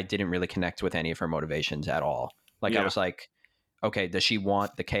really connect with any of her motivations at all. Like I was like, okay, does she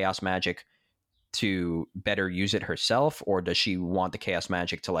want the chaos magic to better use it herself, or does she want the chaos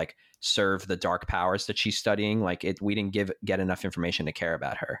magic to like serve the dark powers that she's studying? Like we didn't get enough information to care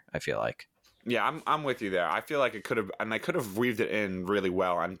about her, I feel like. Yeah, I'm with you there. I feel like it could have, and they could have weaved it in really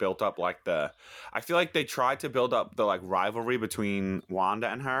well and built up like I feel like they tried to build up the like rivalry between Wanda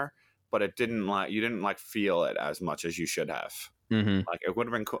and her, but it didn't you didn't like feel it as much as you should have. Mm-hmm. Like it would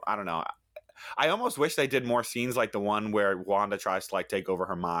have been cool. I don't know. I almost wish they did more scenes like the one where Wanda tries to like take over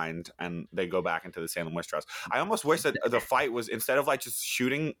her mind and they go back into the Salem witch trials. I almost wish that the fight was, instead of like just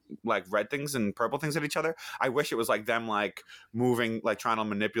shooting like red things and purple things at each other, I wish it was like them like moving, like trying to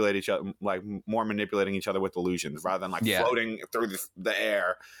manipulate each other, like more manipulating each other with illusions rather than like floating through the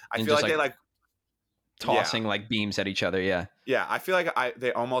air. I feel like they like tossing like beams at each other. Yeah. Yeah. I feel like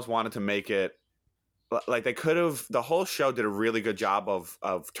they almost wanted to make it, like they could have, the whole show did a really good job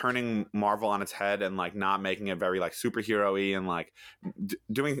of turning Marvel on its head and like not making it very like superhero-y and like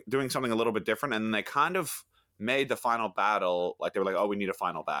doing something a little bit different. And then they kind of made the final battle like they were like, oh, we need a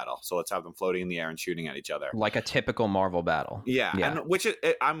final battle, so let's have them floating in the air and shooting at each other like a typical Marvel battle. Yeah. And which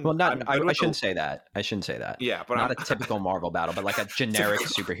I shouldn't say that. Yeah, but not a typical Marvel battle, but like a generic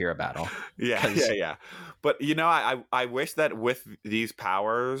superhero battle. Yeah. But you know, I wish that with these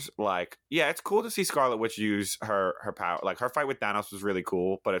powers, like, yeah, it's cool to see Scarlet Witch use her power. Like her fight with Thanos was really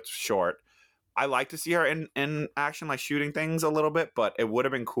cool, but it's short. I like to see her in action, like shooting things a little bit, but it would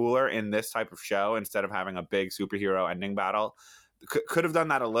have been cooler in this type of show instead of having a big superhero ending battle. Could have done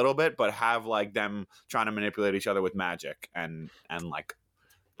that a little bit, but have like them trying to manipulate each other with magic and like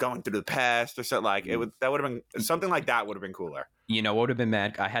going through the past or something. Like that would have been something like that would have been cooler. You know what would have been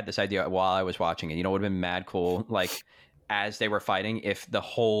mad? I had this idea while I was watching it. You know what would have been mad cool? Like as they were fighting, if the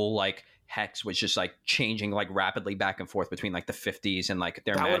whole like hex was just like changing like rapidly back and forth between like the 50s and like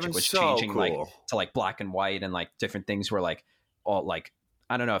their magic was so changing like to like black and white and like different things were like all like,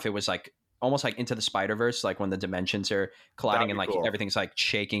 I don't know if it was like almost like Into the Spider-Verse, like when the dimensions are colliding and like cool. Everything's like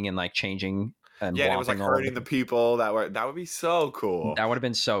shaking and like changing. And it was like hurting the people that would be so cool. That would have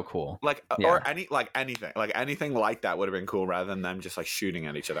been so cool. Like or anything like that would have been cool rather than them just like shooting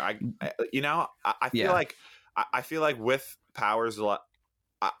at each other. I feel like with powers a lot.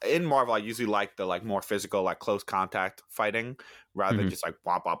 In Marvel, I usually like the like more physical, like close contact fighting rather than just like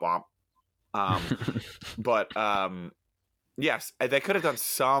womp womp womp. But yes, they could have done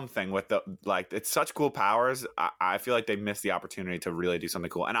something with the like. It's such cool powers. I feel like they missed the opportunity to really do something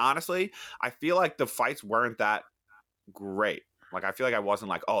cool. And honestly, I feel like the fights weren't that great. Like I feel like I wasn't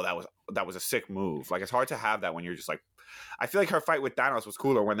like, oh, that was a sick move. Like it's hard to have that when you're just like. I feel like her fight with Thanos was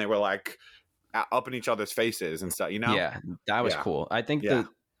cooler when they were like. Up in each other's faces and stuff, you know? Yeah, that was cool. I think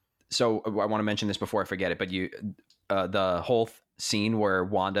so I want to mention this before I forget it, but the whole scene where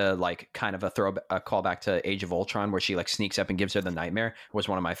Wanda like kind of a callback to Age of Ultron where she like sneaks up and gives her the nightmare was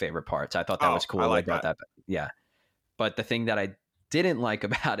one of my favorite parts. I thought that was cool. I like that. Yeah. But the thing that I didn't like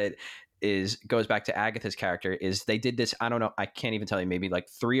about it goes back to Agatha's character is they did this, I don't know, I can't even tell you, maybe like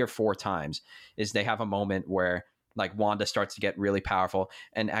 3 or 4 times is they have a moment where like Wanda starts to get really powerful,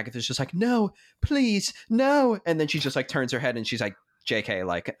 and Agatha's just like, no, please, no, and then she just like turns her head and she's like, JK,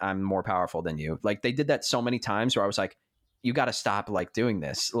 like, I'm more powerful than you. Like, they did that so many times where I was like, you got to stop like doing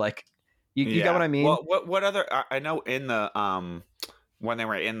this. Like, you get what I mean? Well, what other? I know in the when they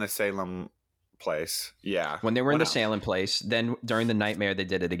were in the Salem place, yeah. When they were in What the else? Salem place, then during the nightmare they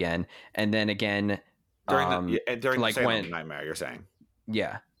did it again, and then again during like the Salem when nightmare, you're saying?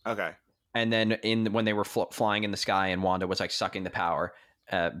 yeah, Okay. and then when they were flying in the sky and Wanda was like sucking the power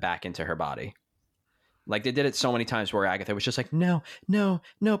back into her body. Like they did it so many times where Agatha was just like, no, no,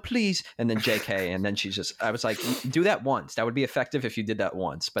 no, please. And then JK. And then she's just, I was like, do that once. That would be effective if you did that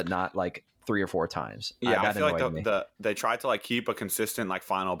once, but not like 3 or 4 times. Yeah, I that feel like annoyed me. they tried to like keep a consistent like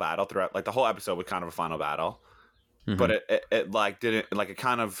final battle throughout. Like the whole episode was kind of a final battle, Mhm. but it like didn't like it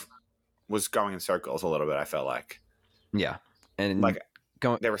kind of was going in circles a little bit. I felt like Yeah. And like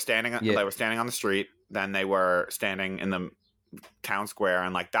going, they were standing. Yeah. They were standing on the street. Then they were standing in the town square,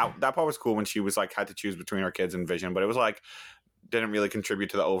 and like that part was cool when she was like had to choose between her kids and Vision, but it was like didn't really contribute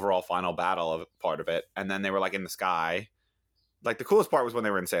to the overall final battle of part of it. And then they were like in the sky. Like the coolest part was when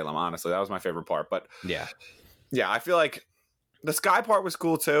they were in Salem. Honestly, that was my favorite part. But yeah. I feel like the sky part was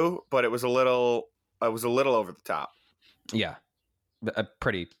cool too, but it was a little over the top. Yeah.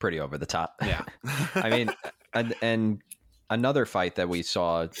 Pretty over the top. Yeah. I mean, and another fight that we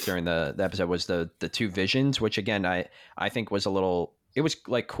saw during the episode was the 2 Visions, which again I think was a little. It was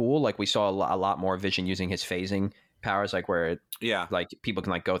like cool. Like we saw a lot more Vision using his phasing powers, like where Yeah. like people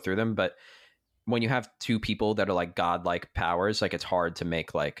can like go through them. But when you have 2 people that are like godlike powers, like it's hard to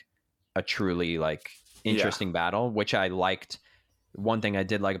make like a truly like interesting battle, which I liked. One thing I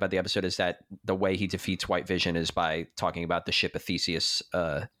did like about the episode is that the way he defeats White Vision is by talking about the ship of Theseus.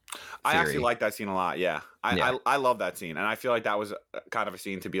 I actually like that scene a lot. Yeah. I love that scene. And I feel like that was kind of a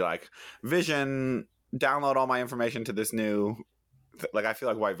scene to be like, Vision, download all my information to this new. Like, I feel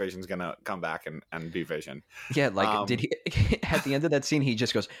like White Vision's going to come back and be Vision. Yeah. Like, did he, at the end of that scene, he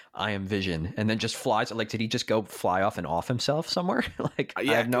just goes, I am Vision. And then just flies. Like, did he just go fly off and off himself somewhere? Like,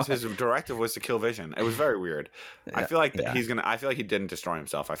 yeah, because his directive was to kill Vision. It was very weird. I feel like I feel like he didn't destroy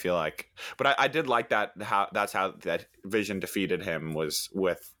himself. I feel like, but I did like that. That's how that Vision defeated him was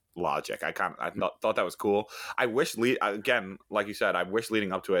with logic. I thought that was cool. I wish again, like you said, I wish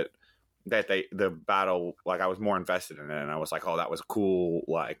leading up to it that the battle, like I was more invested in it, and I was like, oh, that was a cool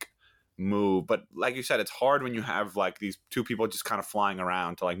like move. But like you said, it's hard when you have like these 2 people just kind of flying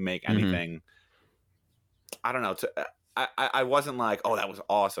around to like make anything. I don't know. I wasn't like, oh, that was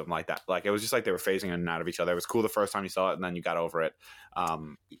awesome like that. Like it was just like they were phasing in and out of each other. It was cool the first time you saw it, and then you got over it.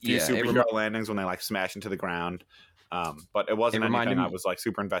 Few superhero landings when they like smash into the ground. But it wasn't anything I was like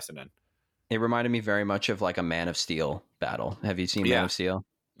super invested in. It reminded me very much of like a Man of Steel battle. Have you seen Man of Steel?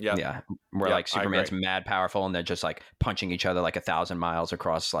 Yeah. Where like Superman's mad powerful and they're just like punching each other like 1,000 miles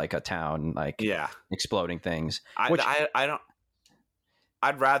across like a town, like exploding things. I'd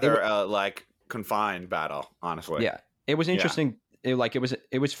rather like confined battle, honestly. Yeah. It was interesting. It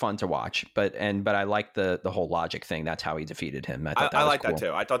was fun to watch, but I liked the whole logic thing. That's how he defeated him. I thought that was like cool. that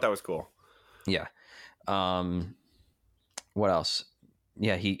too. I thought that was cool. Yeah. What else?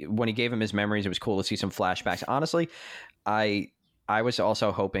 Yeah, when he gave him his memories, it was cool to see some flashbacks. Honestly, I was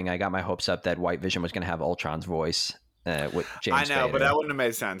also hoping, I got my hopes up that White Vision was going to have Ultron's voice with James I know, Spader. but that wouldn't have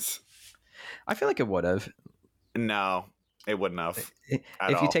made sense. I feel like it would have. No, it wouldn't have.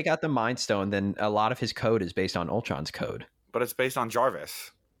 If you take out the Mind Stone, then a lot of his code is based on Ultron's code. But it's based on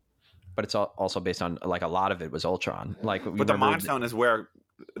Jarvis. But it's also based on, like, a lot of it was Ultron. Like, but the Mind Stone is where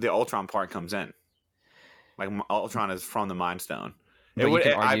the Ultron part comes in. Like, Ultron is from the Mind Stone. But you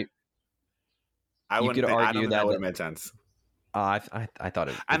could argue, I don't think that would have made sense. I thought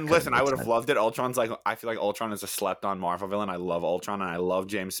it. And listen, I would have loved it. Ultron's like, I feel like Ultron is a slept on Marvel villain. I love Ultron and I love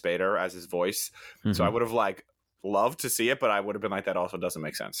James Spader as his voice. Mm-hmm. So I would have like loved to see it, but I would have been like, that also doesn't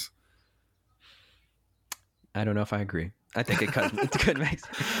make sense. I don't know if I agree. I think it could make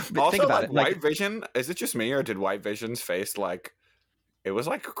sense. Also, think about like, it. White Vision, is it just me or did White Vision's face like, it was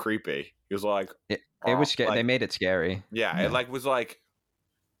like creepy. He was like, it was scary. Like, they made it scary. Yeah, it like was like,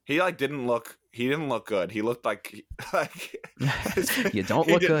 he like didn't look good. He looked like you don't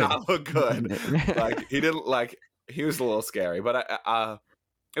look good. He did not look good. Like he didn't like, he was a little scary, but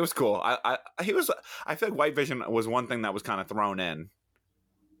it was cool. I feel like White Vision was one thing that was kind of thrown in.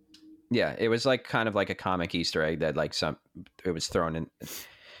 Yeah, it was like kind of like a comic Easter egg that like it was thrown in.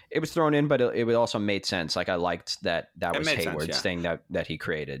 It was thrown in, but it also made sense. Like I liked that was Hayward's thing that he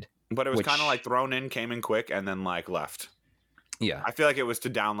created. But it was kind of like thrown in, came in quick, and then like left. Yeah, I feel like it was to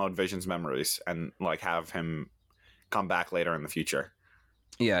download Vision's memories and like have him come back later in the future.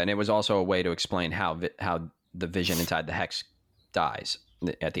 Yeah, and it was also a way to explain how the Vision inside the Hex dies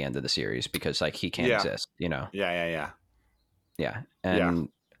at the end of the series because like he can't Yeah. exist, you know. Yeah. And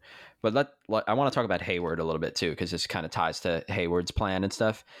but I want to talk about Hayward a little bit too, because this kind of ties to Hayward's plan and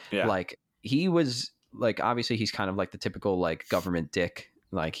stuff. Yeah. Like he was like, obviously he's kind of like the typical like government dick,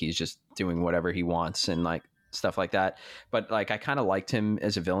 like he's just doing whatever he wants and like stuff like that. But like I kind of liked him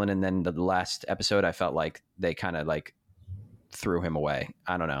as a villain, and then the last episode I felt like they kind of like threw him away.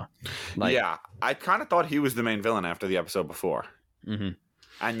 I don't know. Like, yeah, I kind of thought he was the main villain after the episode before. mm-hmm.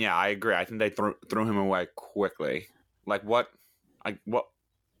 And yeah, I agree. I think they threw him away quickly. Like what?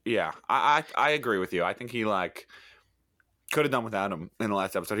 Yeah, I agree with you. I think he like could have done without him in the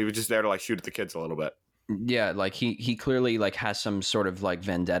last episode. He was just there to like shoot at the kids a little bit. Yeah, like he clearly like has some sort of like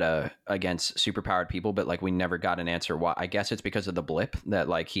vendetta against superpowered people, but like we never got an answer why. I guess it's because of the blip that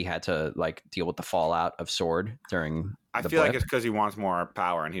like he had to like deal with the fallout of Sword during I the feel like blip. it's because he wants more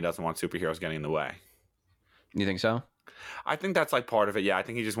power and he doesn't want superheroes getting in the way. You think so? I think that's like part of it. Yeah, I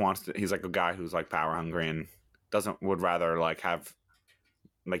think he just wants to, he's like a guy who's like power hungry and would rather like have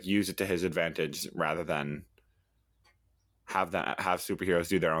like use it to his advantage rather than have superheroes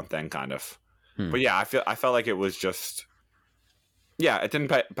do their own thing kind of. But yeah, I felt like it was just it didn't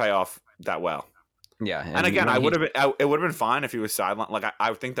pay off that well. Yeah, and again, it would have been fine if he was sidelined. Like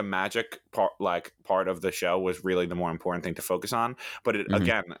I think the magic part of the show was really the more important thing to focus on. But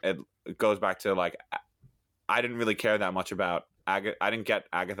again, it goes back to like I didn't really care that much about I didn't get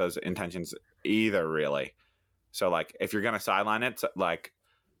Agatha's intentions either, really. So like if you're gonna sideline it, like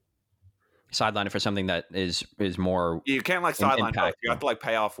sideline it for something that is more, you can't like sideline both. You impactful. have to like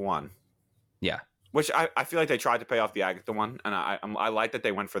pay off one. Yeah. Which I feel like they tried to pay off the Agatha one, and I like that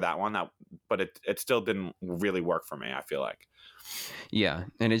they went for that one. But it still didn't really work for me. I feel like. Yeah,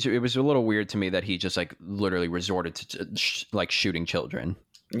 and it was a little weird to me that he just like literally resorted to like shooting children.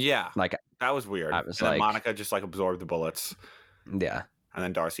 Yeah, like that was weird. I was and like, then Monica just like absorbed the bullets. Yeah, and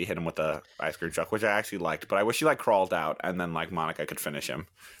then Darcy hit him with the ice cream truck, which I actually liked. But I wish he like crawled out, and then like Monica could finish him.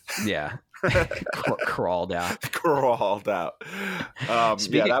 Yeah, crawled out. Crawled out.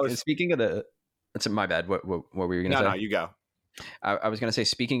 Speaking of the. That's my bad. What were you going to say? No, you go. I was going to say,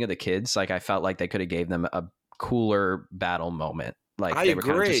 speaking of the kids, like I felt like they could have gave them a cooler battle moment. Like they were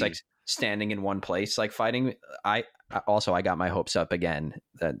kind of just like standing in one place, like fighting. I got my hopes up again.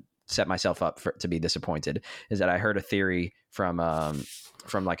 That set myself up to be disappointed. Is that I heard a theory from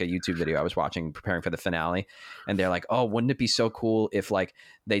like a YouTube video I was watching preparing for the finale, and they're like, oh, wouldn't it be so cool if like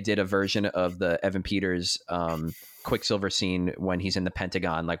they did a version of the Evan Peters Quicksilver scene when he's in the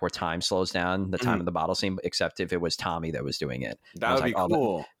Pentagon, like where time slows down, the time of the bottle scene, except if it was Tommy that was doing it. That would be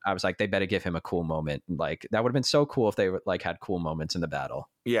cool. I was like, they better give him a cool moment. Like that would have been so cool if they like had cool moments in the battle.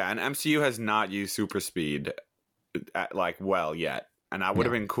 Yeah, and MCU has not used super speed yet. And that would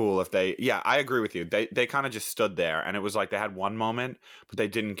have been cool if they, I agree with you. They kind of just stood there and it was like they had one moment, but they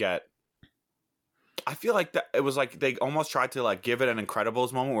didn't get, I feel like that it was like they almost tried to like give it an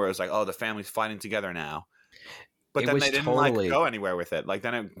Incredibles moment where it was like, oh, the family's fighting together now. But then they didn't like go anywhere with it. Like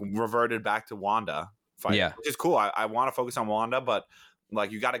then it reverted back to Wanda fighting, which is cool. I want to focus on Wanda, but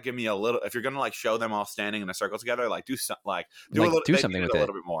like you got to give me a little, if you're going to like show them all standing in a circle together, like do something with it a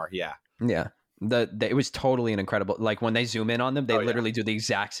little bit more. Yeah. Yeah. It was totally an incredible, like when they zoom in on them, they literally do the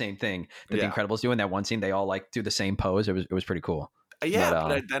exact same thing that the Incredibles do in that one scene. They all like do the same pose. It was pretty cool. Yeah,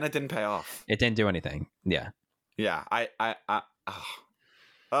 but then it didn't pay off. It didn't do anything. Yeah. Yeah.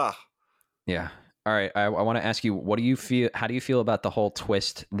 Yeah. All right. I want to ask you, how do you feel about the whole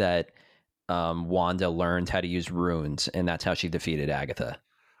twist that Wanda learned how to use runes and that's how she defeated Agatha?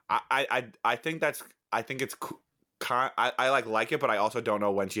 I think it's I like it, but I also don't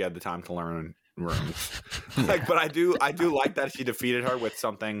know when she had the time to learn runes. But I do like that she defeated her with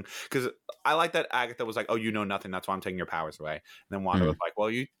something, because I like that Agatha was like, oh, you know nothing, that's why I'm taking your powers away. And then Wanda was like, well,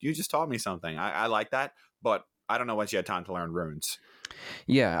 you just taught me something. I like that, but I don't know when she had time to learn runes.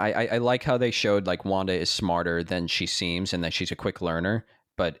 Yeah, I like how they showed like Wanda is smarter than she seems and that she's a quick learner,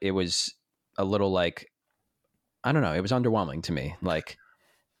 but it was a little like, I don't know, it was underwhelming to me. Like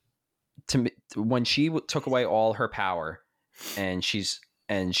to me, when she took away all her power and she's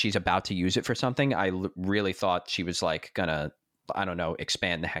about to use it for something, I really thought she was like gonna, I don't know,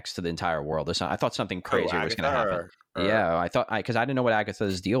 expand the hex to the entire world or something. I thought something crazy was gonna happen. Yeah, I thought, because I didn't know what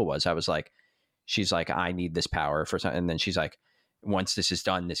Agatha's deal was. I was like, she's like, I need this power for something, and then she's like, once this is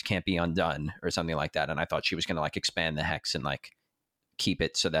done, this can't be undone or something like that. And I thought she was gonna like expand the hex and like keep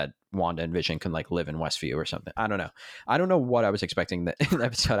it so that Wanda and Vision can like live in Westview or something. I don't know what I was expecting that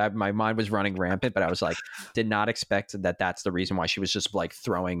episode. My mind was running rampant, but I was like, did not expect that that's the reason why she was just like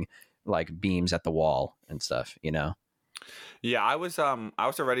throwing like beams at the wall and stuff, you know? Yeah, I was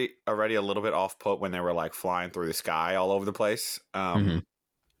already a little bit off put when they were like flying through the sky all over the place. Hmm.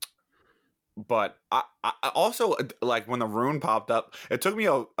 But I also like when the rune popped up. It took me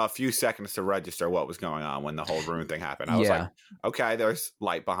a few seconds to register what was going on when the whole rune thing happened. I was like, Yeah. okay, there's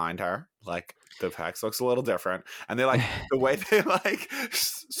light behind her. Like the hex looks a little different, and they like the way they like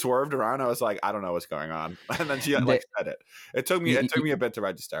swerved around. I was like, I don't know what's going on, and then she like said it. It took me a bit to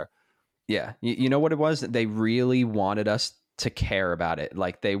register. Yeah. You know what it was? They really wanted us to care about it.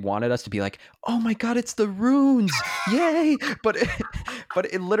 Like they wanted us to be like, oh my God, it's the runes. Yay. But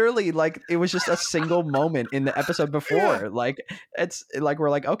it literally like, it was just a single moment in the episode before. Yeah. Like it's like, we're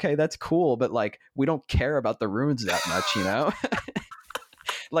like, okay, that's cool. But like, we don't care about the runes that much, you know?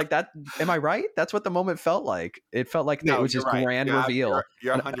 Like that. Am I right? That's what the moment felt like. It felt like it was you're just right. grand reveal.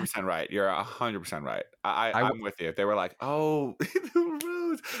 You're 100% right. You're 100% right. I I'm with you. They were like, oh, the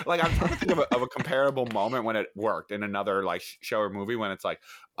runes. Like I'm trying to think of a comparable moment when it worked in another like show or movie when it's like,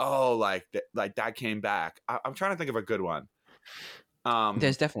 oh, like that came back. I'm trying to think of a good one.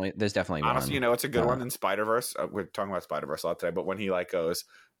 there's definitely Honestly, one. it's a good one in Spider-Verse. We're talking about Spider-Verse a lot today, but when he like goes,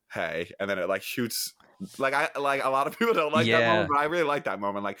 hey, and then it like shoots. Like a lot of people don't like that moment, but I really like that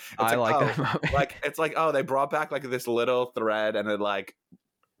moment. Like it's I like, like that moment. like it's like, oh, they brought back like this little thread, and it like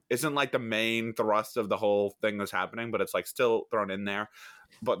isn't like the main thrust of the whole thing that's happening, but it's like still thrown in there.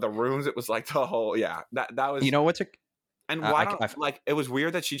 But the runes, it was like the whole that was You know what's a and why don't like it was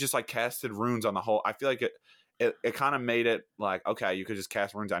weird that she just like casted runes on the whole. I feel like it kind of made it like, okay, you could just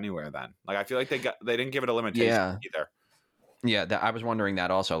cast runes anywhere then. Like I feel like they didn't give it a limitation either. Yeah, I was wondering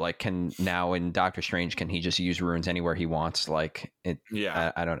that also. Like, can now in Doctor Strange, can he just use runes anywhere he wants? Like, it.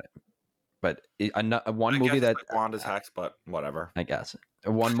 Yeah, I don't know. But one movie that like Wanda's hex, but whatever. I guess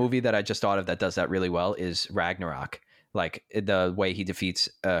one movie that I just thought of that does that really well is Ragnarok. Like the way he defeats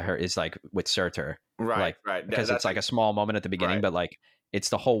her is like with Surtur, right? Because it's like a small moment at the beginning, but like it's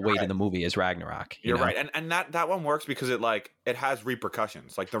the whole weight of the movie is Ragnarok. You're right, and that one works because it has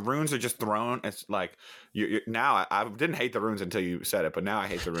repercussions. Like the runes are just thrown. It's like you now I didn't hate the runes until you said it, but now I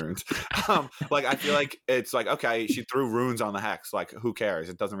hate the runes. Like I feel like it's like, okay, she threw runes on the hex. Like who cares?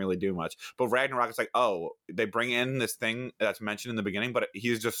 It doesn't really do much. But Ragnarok, it's like, oh, they bring in this thing that's mentioned in the beginning, but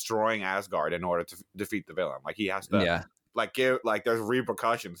he's destroying Asgard in order to defeat the villain. Like he has to like give like there's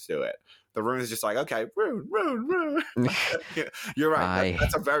repercussions to it. The rune is just like, okay, rune. You're right.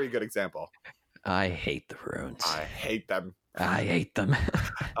 That's a very good example. I hate the runes. I hate them. I hate them.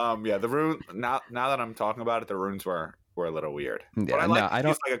 Yeah, the rune. Now that I'm talking about it, the runes were a little weird. Yeah, but I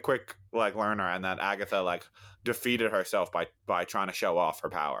don't like a quick like learner, and that Agatha like defeated herself by trying to show off her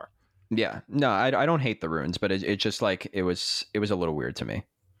power. Yeah, no, I don't hate the runes, but it just like it was a little weird to me.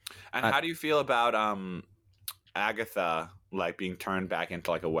 And how do you feel about Agatha like being turned back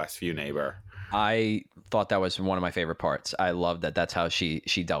into like a Westview neighbor? I thought that was one of my favorite parts. I love that that's how she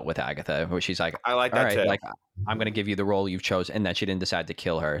dealt with Agatha, where she's like, I like that too. Like I'm going to give you the role you've chosen, and that she didn't decide to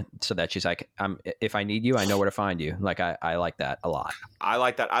kill her, so that she's like, if I need you, I know where to find you. Like I like that a lot. I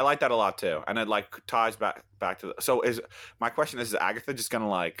like that a lot too, and it like ties back to so is my question is Agatha just gonna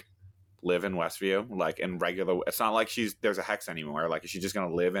like live in Westview like in regular? It's not like there's a hex anymore. Like is she just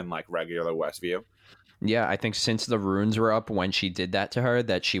gonna live in like regular Westview? Yeah, I think since the runes were up when she did that to her,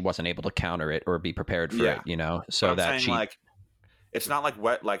 that she wasn't able to counter it or be prepared for it, you know? So that she like it's not like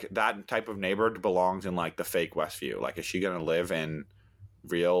like that type of neighbor belongs in like the fake Westview. Like is she gonna live in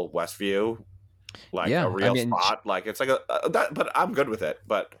real Westview? Like a real spot? Like it's like but I'm good with it.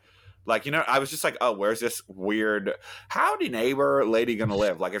 But like, you know, I was just like, oh, where's this weird howdy neighbor lady gonna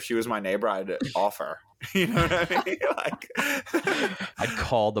live? Like if she was my neighbor, I'd offer. You know what I mean? Like I'd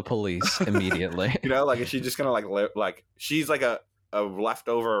call the police immediately. You know, like is she just gonna like live like she's like a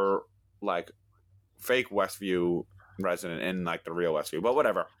leftover like fake Westview resident in like the real Westview, but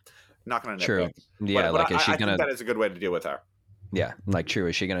whatever. Not gonna true. Yeah, but like is she gonna? Think that is a good way to deal with her. Yeah, like true.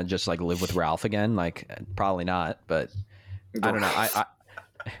 Is she gonna just like live with Ralph again? Like probably not, but I don't know.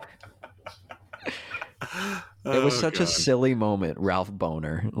 It was such a silly moment, Ralph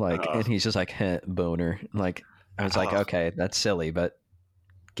Boner. Like, and he's just like, Boner. Like, I was like, okay, that's silly, but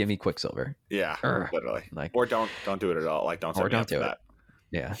give me Quicksilver. Yeah, literally. Like, or don't do it at all. Like, don't do that.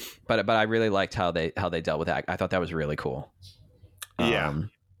 Yeah, but I really liked how they dealt with that. I thought that was really cool. Yeah,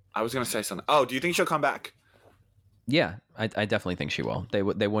 I was gonna say something. Oh, do you think she'll come back? Yeah, I definitely think she will. They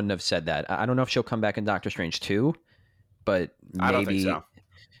wouldn't have said that. I don't know if she'll come back in Doctor Strange 2, but maybe. I don't think so.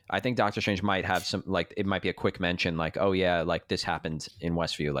 I think Doctor Strange might have some, like, it might be a quick mention, like, oh yeah, like this happened in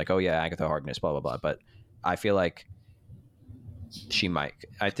Westview, like, oh yeah, Agatha Harkness, blah blah blah. But I feel like she might.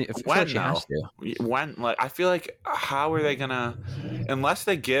 I feel When like she has to. When, like, I feel like, how are they gonna, unless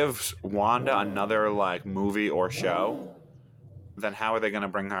they give Wanda another like movie or show, then how are they gonna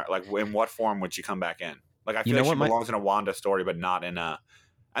bring her? Like, in what form would she come back in? Like, I You feel know like she what? belongs in a Wanda story, but not in a.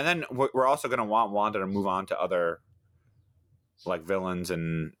 And then we're also gonna want Wanda to move on to other like villains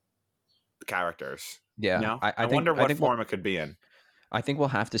and characters. Yeah, You know, I I think wonder I what think form it could be in. I think we'll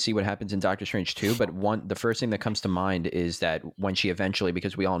have to see what happens in Doctor Strange 2. But the first thing that comes to mind is that when she eventually,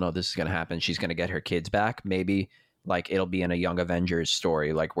 because we all know this is going to happen, she's going to get her kids back. Maybe like it'll be in a Young Avengers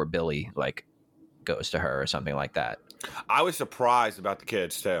story, like where Billy like goes to her or something like that. I was surprised about the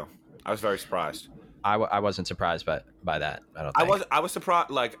kids too. I was very surprised. I wasn't surprised by that. I don't think. I was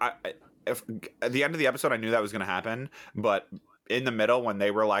surprised. Like, if at the end of the episode, I knew that was going to happen, but in the middle, when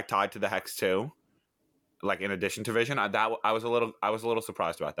they were like tied to the Hex too, like in addition to Vision, I was a little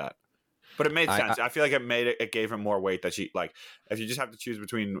surprised about that. But it made sense. I feel like it gave him more weight that she, like, if you just have to choose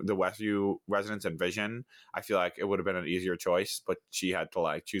between the Westview residents and Vision, I feel like it would have been an easier choice, but she had to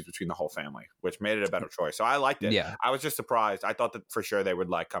like choose between the whole family, which made it a better choice. So I liked it. Yeah. I was just surprised. I thought that for sure they would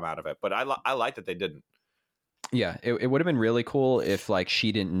like come out of it, but I liked that they didn't. Yeah, it would have been really cool if like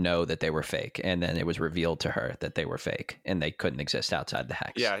she didn't know that they were fake, and then it was revealed to her that they were fake and they couldn't exist outside the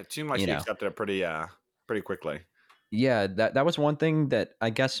Hex. Yeah, it seemed like she accepted it pretty quickly. Yeah, that was one thing that I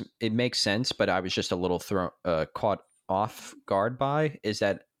guess it makes sense, but I was just a little caught off guard by, is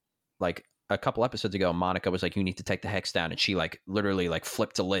that like a couple episodes ago, Monica was like, "You need to take the Hex down," and she like literally like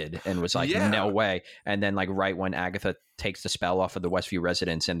flipped a lid and was like, "No way!" And then like right when Agatha takes the spell off of the Westview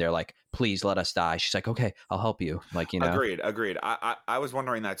residents and they're like, "Please let us die," she's like, "Okay, I'll help you." Like, you know, agreed. I was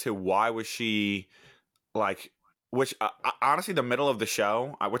wondering that too. Why was she like? Which honestly, the middle of the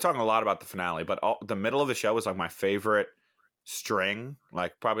show, we're talking a lot about the finale, but the middle of the show was like my favorite string.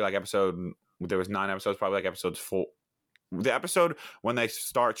 Like probably like there was 9 episodes, probably like episodes 4. The episode when they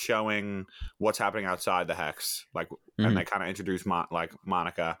start showing what's happening outside the Hex, like, and they kind of introduce like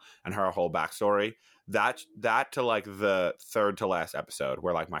Monica and her whole backstory. That to like the third to last episode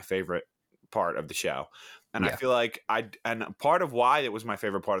were like my favorite part of the show. And I feel like and part of why it was my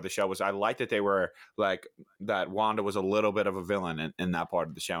favorite part of the show was I liked that they were like, that Wanda was a little bit of a villain in that part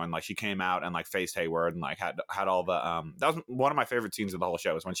of the show. And like she came out and like faced Hayward and like had all the, that was one of my favorite scenes of the whole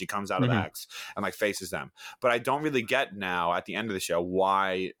show, is when she comes out of the Hex and like faces them. But I don't really get now at the end of the show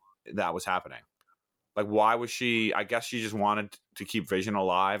why that was happening. Like, why was she, I guess she just wanted to keep Vision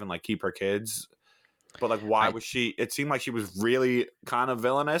alive and like keep her kids. But like, why was she, it seemed like she was really kind of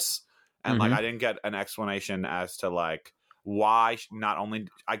villainous. And like, I didn't get an explanation as to like why. Not only,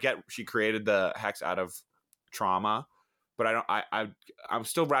 I get she created the Hex out of trauma, but I'm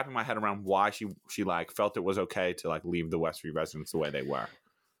still wrapping my head around why she like felt it was okay to like leave the Westview residents the way they were.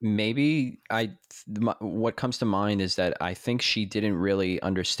 Maybe what comes to mind is that I think she didn't really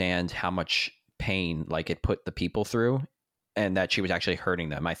understand how much pain like it put the people through, and that she was actually hurting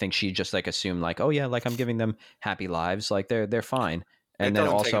them. I think she just like assumed like, oh yeah, like I'm giving them happy lives, like they're fine. And it then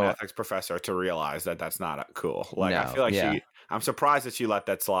doesn't also take an ethics professor to realize that that's not cool. Like, no, I feel like I'm surprised that she let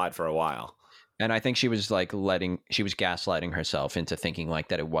that slide for a while. And I think she was like she was gaslighting herself into thinking like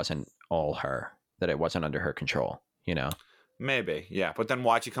that it wasn't all her, that it wasn't under her control, you know? Maybe, yeah. But then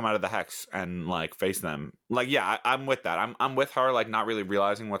why'd she come out of the Hex and like face them? Like, yeah, I'm with that. I'm with her, like not really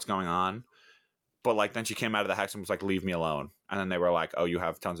realizing what's going on. But like then she came out of the Hex and was like, "Leave me alone." And then they were like, "Oh, you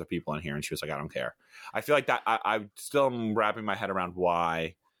have tons of people in here," and she was like, "I don't care." I feel like that. I still am wrapping my head around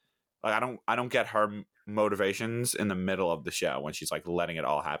why. Like, I don't get her motivations in the middle of the show when she's like letting it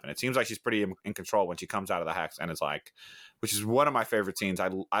all happen. It seems like she's pretty in control when she comes out of the Hex, and it's like, which is one of my favorite scenes.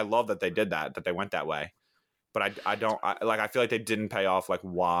 I love that they did that they went that way. But I feel like they didn't pay off like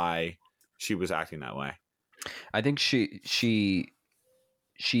why she was acting that way. I think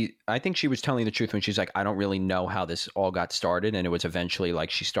I think she was telling the truth when she's like, I don't really know how this all got started. And it was eventually like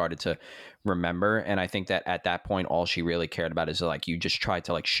she started to remember. And I think that at that point, all she really cared about is like, you just tried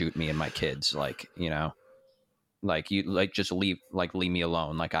to like shoot me and my kids. Like, you know, like you like just leave me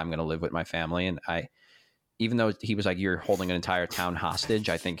alone. Like I'm going to live with my family. And even though he was like, you're holding an entire town hostage,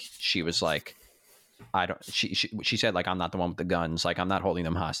 I think she was like, she said like, I'm not the one with the guns. Like I'm not holding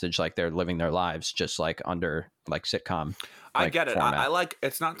them hostage. Like they're living their lives just like under like sitcom. I get it. I like,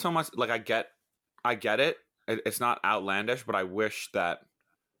 it's not so much like I get it. It's not outlandish, but I wish that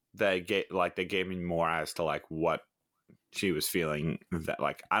they gave me more as to like what she was feeling. That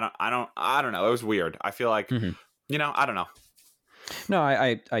like I don't know. It was weird. I feel like you know, I don't know. No,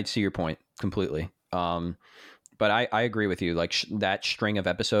 I see your point completely. But I agree with you. Like that string of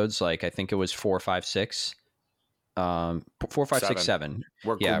episodes, like I think it was 4, 5, 6, 4, 5, 6, 7.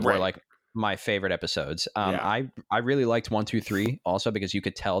 We're yeah, great. where like my favorite episodes. Yeah. I really liked 1, 2, 3 also because you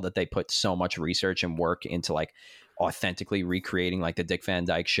could tell that they put so much research and work into like authentically recreating like the Dick Van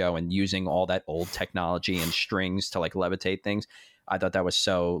Dyke Show and using all that old technology and strings to like levitate things. I thought that was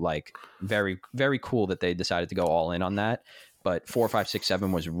so like very, very cool that they decided to go all in on that. But 4, 5, 6,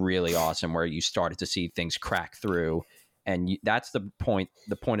 7 was really awesome, where you started to see things crack through, and that's the point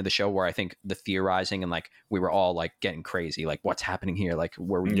of the show where I think the theorizing and like we were all like getting crazy, like what's happening here, like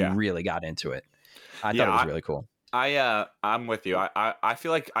where we really got into it. I thought it was really cool. I'm with you. I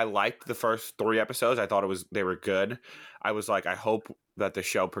feel like I liked the first 3 episodes. I thought they were good. I was like, I hope that the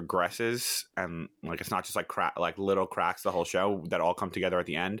show progresses and like it's not just like little cracks the whole show that all come together at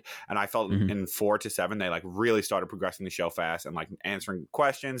the end. And I felt in 4 to 7 they like really started progressing the show fast and like answering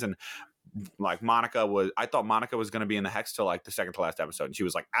questions. And like I thought Monica was going to be in the Hex till like the second to last episode, and she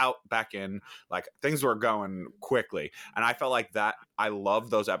was like out, back in, like things were going quickly. And I felt like that I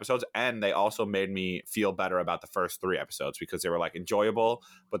loved those episodes, and they also made me feel better about the first 3 episodes because they were like enjoyable,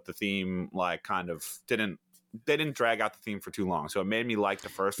 but the theme like kind of didn't drag out the theme for too long. So it made me like the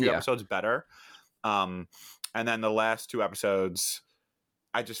first few episodes better. And then the last 2 episodes,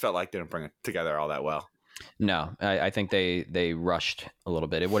 I just felt like didn't bring it together all that well. No, I think they rushed a little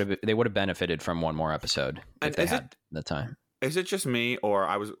bit. They would have benefited from one more episode if they had the time. Is it just me, or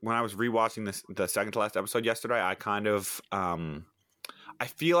when I was rewatching the second to last episode yesterday, I kind of I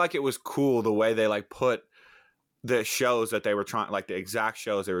feel like it was cool the way they like put the shows that they were trying, like the exact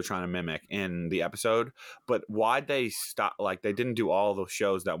shows they were trying to mimic in the episode. But why'd they stop? Like they didn't do all the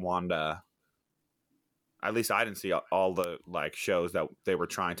shows that Wanda. At least I didn't see all the like shows that they were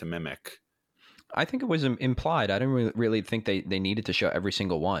trying to mimic. I think it was implied. I didn't really think they needed to show every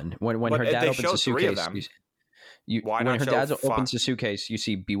single one. When her dad opens the suitcase, when her dad opens the suitcase, you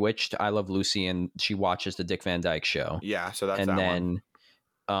see Bewitched, I Love Lucy, and she watches the Dick Van Dyke Show. Yeah, so that's and that then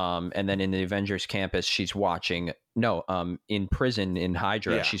one. And then in the Avengers campus, she's watching. In prison in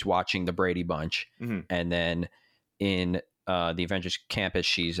Hydra, she's watching the Brady Bunch, and then in the Avengers campus,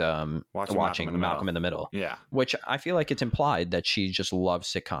 she's watching Malcolm in the Middle. Yeah, which I feel like it's implied that she just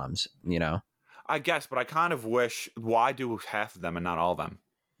loves sitcoms. You know, I guess, but I kind of wish. Why do half of them and not all of them?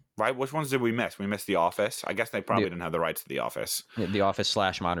 Right? Which ones did we miss? We missed The Office. I guess they probably didn't have the rights to The Office. The Office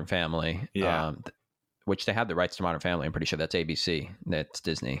 / Modern Family. Yeah. Which they had the rights to Modern Family. I'm pretty sure that's ABC. That's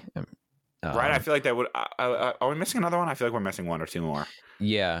Disney. Right. I feel like they would. Are we missing another one? I feel like we're missing 1 or 2 more.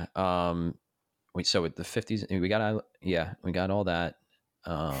 Yeah. So with the 50s, we got all that.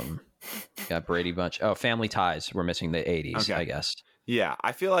 Got Brady Bunch. Oh, Family Ties. We're missing the 80s, okay. I guess. Yeah,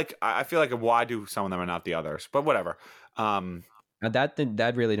 I feel like why do some of them and not the others? But whatever.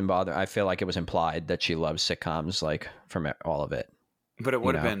 That really didn't bother. I feel like it was implied that she loves sitcoms, like from all of it. But it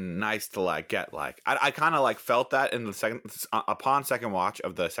would have been nice to like get like I kind of like felt that in the second watch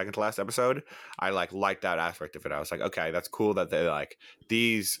of the second to last episode. I liked that aspect of it. I was like, okay, that's cool that they like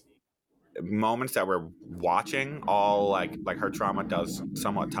these moments that we're watching all like her trauma does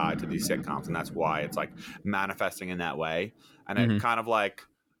somewhat tie to these sitcoms, and that's why it's like manifesting in that way. And it kind of like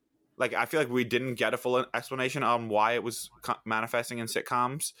I feel like we didn't get a full explanation on why it was manifesting in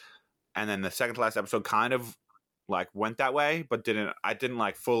sitcoms, and then the second to last episode kind of like went that way, but I didn't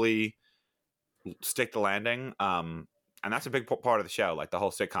like fully stick the landing. And that's a big part of the show, like the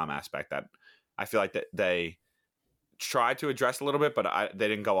whole sitcom aspect that I feel like that they tried to address a little bit, but they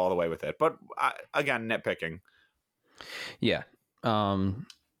didn't go all the way with it. But again, nitpicking. Yeah.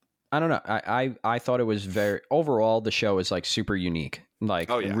 I don't know. I thought it was overall the show is like super unique. Like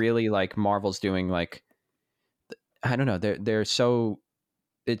really like Marvel's doing like, I don't know. They're so,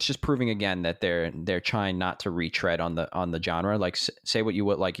 it's just proving again that they're trying not to retread on the genre. Like say what you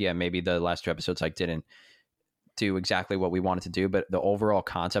would like. Yeah, maybe the last 2 episodes like didn't do exactly what we wanted to do, but the overall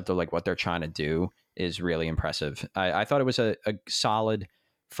concept of like what they're trying to do is really impressive. I thought it was a solid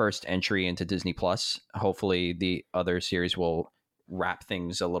first entry into Disney Plus. Hopefully the other series will wrap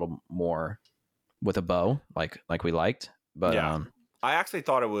things a little more with a bow, like we liked. But I actually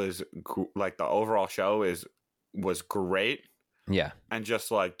thought it was like the overall show was great. Yeah. And just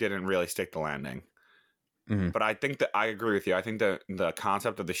like didn't really stick the landing. Mm-hmm. But I think that I agree with you. I think that the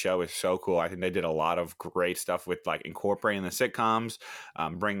concept of the show is so cool. I think they did a lot of great stuff with like incorporating the sitcoms,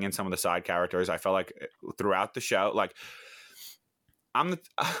 bringing in some of the side characters. I felt like throughout the show, like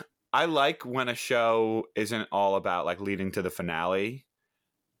I like when a show isn't all about like leading to the finale.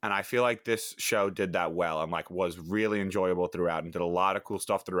 And I feel like this show did that well and like was really enjoyable throughout and did a lot of cool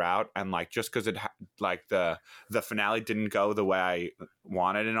stuff throughout. And like just because it like the finale didn't go the way I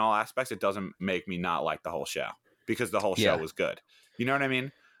wanted in all aspects, it doesn't make me not like the whole show because the whole show was good. You know what I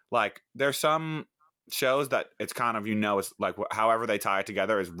mean? Like there's some shows that it's kind of, it's like however they tie it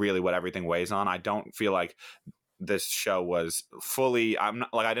together is really what everything weighs on. I don't feel like this show was fully, I'm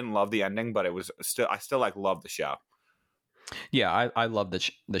not like, I didn't love the ending, but I still like love the show. Yeah, I love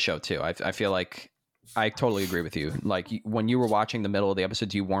the show too. I feel like I totally agree with you. Like when you were watching the middle of the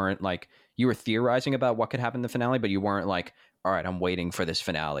episodes, you weren't like, you were theorizing about what could happen in the finale, but you weren't like, all right, I'm waiting for this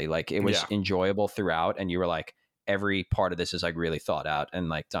finale. Like it was enjoyable throughout, and you were like, every part of this is like really thought out and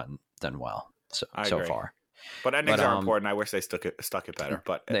like done well so far. But endings are important. I wish they stuck it better.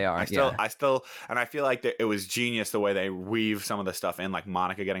 But they are. I still, and I feel like it was genius the way they weave some of the stuff in, like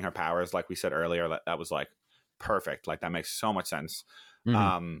Monica getting her powers, like we said earlier. That was like perfect. Like that makes so much sense.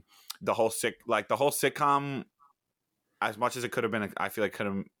 Mm-hmm. The whole sitcom, as much as it could have been, I feel like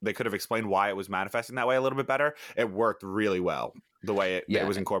they could have explained why it was manifesting that way a little bit better. It worked really well the way it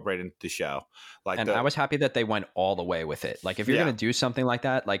was incorporated into the show. I was happy that they went all the way with it. Like if you're going to do something like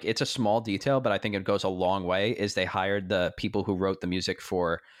that, like it's a small detail, but I think it goes a long way. Is they hired the people who wrote the music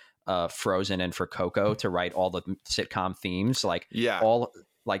for Frozen and for Coco to write all the sitcom themes. Like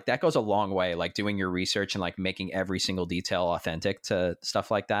that goes a long way, like doing your research and like making every single detail authentic to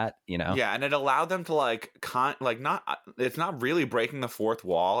stuff like that, Yeah, and it allowed them to it's not really breaking the fourth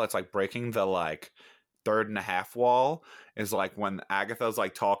wall. It's like breaking the like third and a half wall. Is like when Agatha's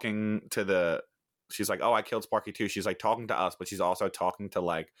like talking to she's like, oh, I killed Sparky too. She's like talking to us, but she's also talking to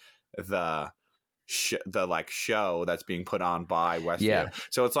like the show that's being put on by Westview. Yeah.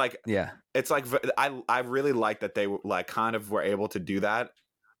 So it's like, it's like, I really like that they like kind of were able to do that,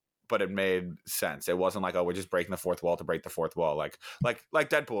 but it made sense. It wasn't like, oh, we're just breaking the fourth wall to break the fourth wall. Like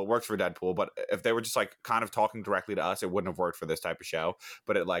Deadpool, it works for Deadpool, but if they were just like kind of talking directly to us, it wouldn't have worked for this type of show.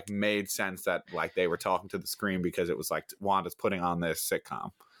 But it like made sense that like they were talking to the screen because it was like Wanda's putting on this sitcom.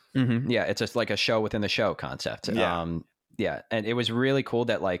 Mm-hmm. Yeah, it's just like a show within the show concept. Yeah, and it was really cool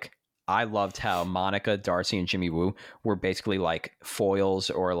that like I loved how Monica, Darcy, and Jimmy Woo were basically like foils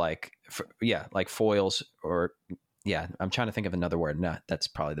or like foils or. Yeah, I'm trying to think of another word. No, that's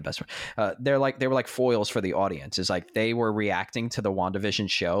probably the best one. They were like foils for the audience. It's like they were reacting to the WandaVision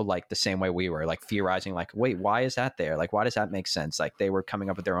show like the same way we were, like theorizing, like, wait, why is that there? Like, why does that make sense? Like they were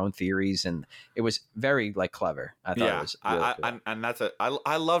coming up with their own theories, and it was very like clever. I thought it was really cool. And that's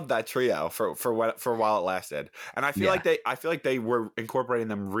I loved that trio for while it lasted, and I feel like they were incorporating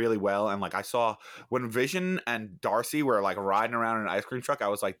them really well. And like I saw when Vision and Darcy were like riding around in an ice cream truck, I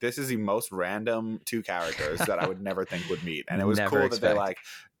was like, this is the most random two characters that I would never think would meet, and it was cool that they like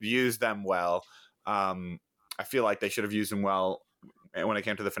used them well. I feel like they should have used them well when it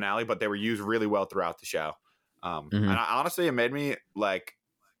came to the finale, but they were used really well throughout the show. And honestly, it made me like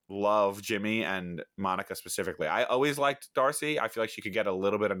love Jimmy and Monica specifically. I always liked Darcy. I feel like she could get a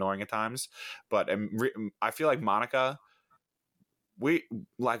little bit annoying at times, but I feel like Monica,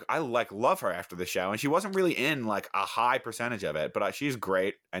 I love her after the show, and she wasn't really in like a high percentage of it, but she's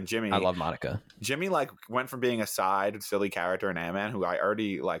great. And Jimmy, I love Monica. Jimmy like went from being a side silly character in Ant-Man, who I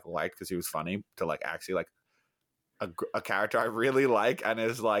already liked because he was funny, to like actually like a character I really like, and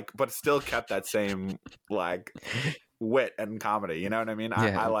is like, but still kept that same like wit and comedy. You know what I mean?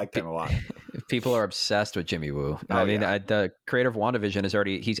 I liked him a lot. People are obsessed with Jimmy Woo. The creator of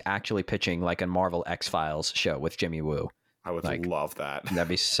WandaVision he's actually pitching like a Marvel X-Files show with Jimmy Woo. I would love that. That'd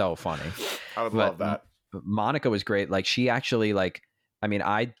be so funny. I would love that. Monica was great. Like she actually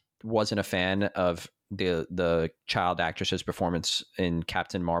I wasn't a fan of the child actress's performance in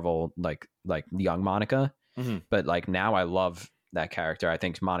Captain Marvel, like young Monica. Mm-hmm. But like now I love that character. I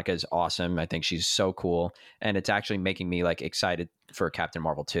think Monica is awesome. I think she's so cool. And it's actually making me like excited for Captain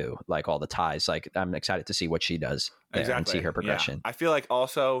Marvel 2, like all the ties. Like I'm excited to see what she does there and see her progression. Yeah. I feel like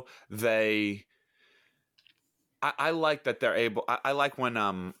also I like that they're able. I like when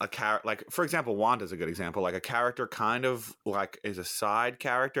a character, like for example, Wanda's a good example. Like a character kind of like is a side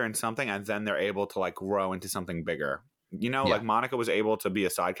character in something, and then they're able to like grow into something bigger. Like Monica was able to be a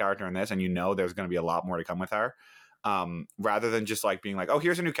side character in this, and there's going to be a lot more to come with her. Rather than just like being like, oh,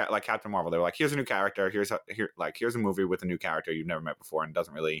 here's a new like Captain Marvel. They were like, here's a new character. Here's a movie with a new character you've never met before, and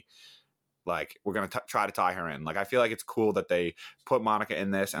doesn't really. Like we're going to try to tie her in. Like I feel like it's cool that they put Monica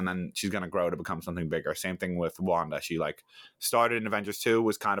in this, and then she's going to grow to become something bigger. Same thing with Wanda. She like started in Avengers 2,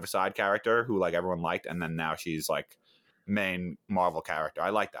 was kind of a side character who like everyone liked, and then now she's like main Marvel character.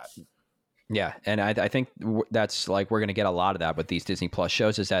 I like that. Yeah, and I think that's like we're going to get a lot of that with these Disney Plus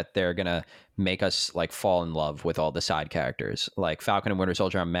shows, is that they're going to make us like fall in love with all the side characters. Like Falcon and Winter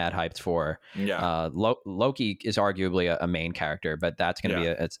Soldier, I'm mad hyped for. Yeah. Loki is arguably a main character, but that's going to be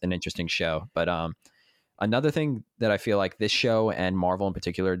an interesting show. But another thing that I feel like this show and Marvel in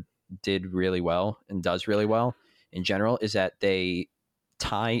particular did really well and does really well in general is that they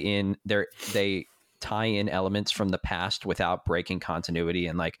tie in they tie in elements from the past without breaking continuity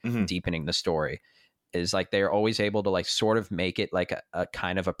and like deepening the story. Is like they're always able to like sort of make it like a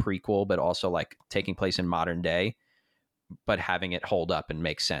kind of a prequel, but also like taking place in modern day, but having it hold up and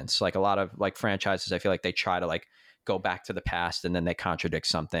make sense. Like a lot of like franchises, I feel like they try to like go back to the past and then they contradict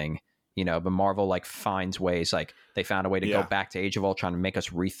something, you know, but Marvel like finds ways, like they found a way to go back to Age of Ultron and make us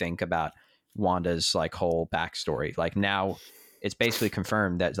rethink about Wanda's like whole backstory. Like now it's basically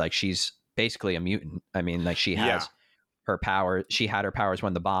confirmed that like she's basically a mutant. I mean, like she has her power. She had her powers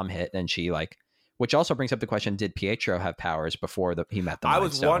when the bomb hit, and she like, which also brings up the question: did Pietro have powers before he met the Mind I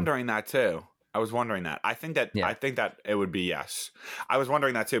was Stone? wondering that too. I think that it would be yes. I was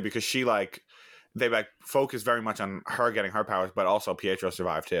wondering that too because she like they like focus very much on her getting her powers, but also Pietro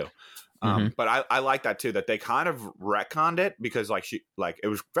survived too. But I like that too, that they kind of retconned it because like she like it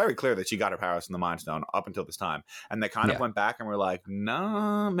was very clear that she got her powers from the Mind Stone up until this time, and they kind of went back and were like,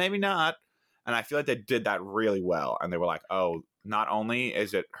 no, maybe not. And I feel like they did that really well, and they were like, oh, not only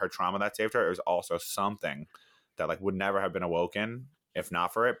is it her trauma that saved her, it was also something that like would never have been awoken if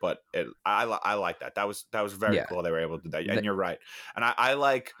not for it. But I like that. That was very cool. They were able to do that, and you're right. And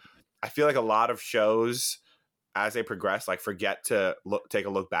I feel like a lot of shows, as they progress, like forget to take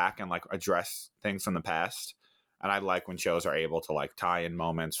a look back and like address things from the past. And I like when shows are able to like tie in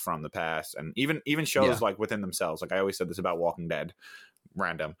moments from the past, and even shows like within themselves. Like I always said this about Walking Dead,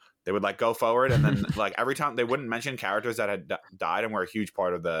 random. They would like go forward and then like every time they wouldn't mention characters that had died and were a huge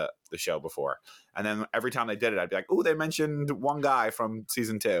part of the show before. And then every time they did it, I'd be like, oh, they mentioned one guy from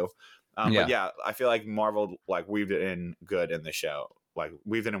season 2. But yeah, I feel like Marvel like weaved it in good in the show. Like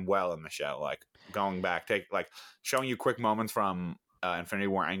weaved it in well in the show. Like going back, showing you quick moments from Infinity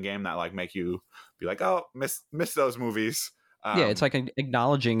War Endgame that like make you be like, oh, miss those movies. It's like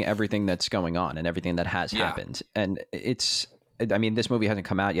acknowledging everything that's going on and everything that has happened. And I mean, this movie hasn't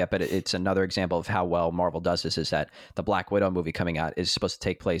come out yet, but it's another example of how well Marvel does this, is that the Black Widow movie coming out is supposed to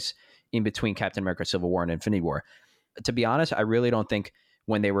take place in between Captain America Civil War and Infinity War. To be honest, I really don't think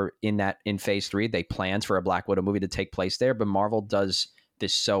when they were in phase 3, they planned for a Black Widow movie to take place there, but Marvel does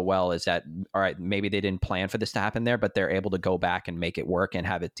this so well is that, all right, maybe they didn't plan for this to happen there, but they're able to go back and make it work and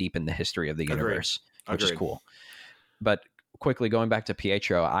have it deep in the history of the universe, which is cool. But quickly going back to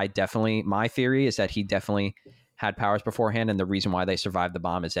Pietro, my theory is that he definitely had powers beforehand, and the reason why they survived the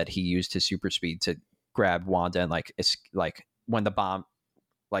bomb is that he used his super speed to grab Wanda and like when the bomb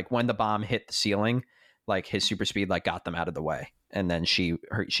hit the ceiling, like his super speed like got them out of the way, and then she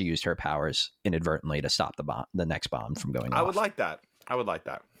used her powers inadvertently to stop the next bomb from going off. I would like that.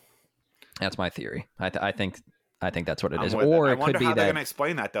 That's my theory. I think that's what it is. Or it I wonder could be how they're that going to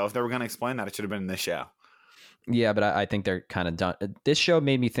explain that though. If they were going to explain that, it should have been in this show. Yeah, but I think they're kind of done. This show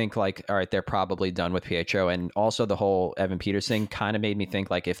made me think like, all right, they're probably done with Pietro, and also the whole Evan Peters thing kind of made me think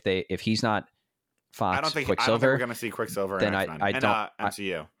like if he's not Fox I don't think Quicksilver, we're going to see Quicksilver then in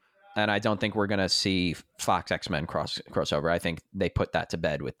MCU. And I don't think we're gonna see Fox X-Men crossover. I think they put that to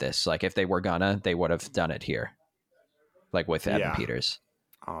bed with this. Like if they were they would have done it here, like with Evan Peters.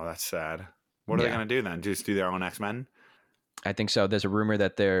 Oh, that's sad. What are they gonna do then? Just do their own X-Men? I think so. There's a rumor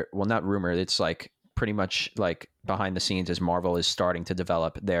that not rumor. It's like pretty much like behind the scenes as Marvel is starting to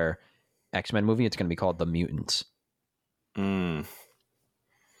develop their X-Men movie. It's going to be called The Mutants. I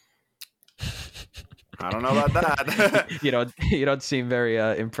don't know about that. you don't seem very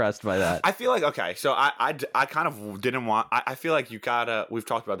impressed by that. I feel like, okay, so I kind of didn't want, I feel like we've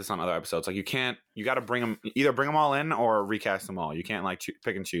talked about this on other episodes. Like you got to bring them all in or recast them all. You can't like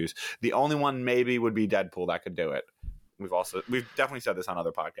pick and choose. The only one maybe would be Deadpool that could do it. We've definitely said this on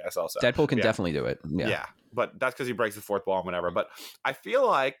other podcasts also. Deadpool can definitely do it. Yeah. But that's because he breaks the fourth wall and whatever. But I feel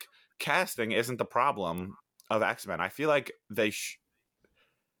like casting isn't the problem of X-Men. I feel like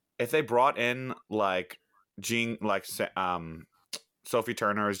if they brought in like Sophie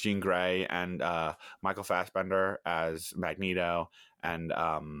Turner as Jean Grey and Michael Fassbender as Magneto and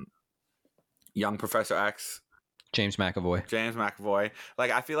young Professor X, James McAvoy.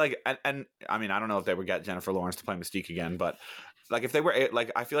 Like I feel like, and I mean I don't know if they would get Jennifer Lawrence to play Mystique again, but like if they were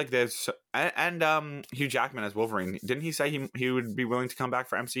like, I feel like there's and Hugh Jackman as Wolverine. Didn't he say he would be willing to come back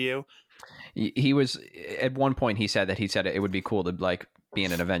for MCU? He was at one point. He said it would be cool to like be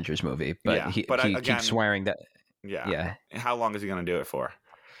in an Avengers movie, but he keeps swearing that. Yeah. How long is he going to do it for?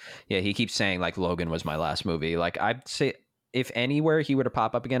 Yeah, he keeps saying like Logan was my last movie. Like I'd say if anywhere he were to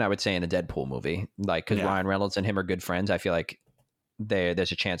pop up again, I would say in a Deadpool movie. Like because Ryan Reynolds and him are good friends. I feel like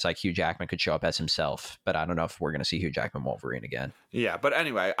there's a chance like Hugh Jackman could show up as himself, but I don't know if we're going to see Hugh Jackman Wolverine again. Yeah, but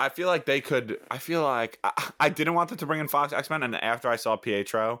anyway, I feel like they could. I feel like I didn't want them to bring in Fox X-Men, and after I saw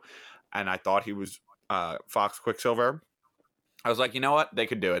Pietro, and I thought he was Fox Quicksilver, I was like, you know what? They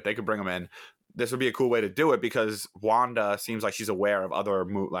could do it. They could bring him in. this would be a cool way to do it because Wanda seems like she's aware of other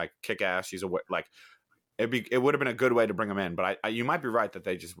like Kick-Ass. She's aware, like it would have been a good way to bring them in, but you might be right that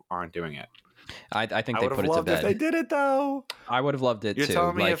they just aren't doing it. I think I they would put have it to loved if bed. they did it though. I would have loved it You're too.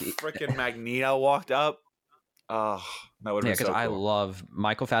 telling me like, if freaking Magneto walked up? Oh, that would have been because so cool. I love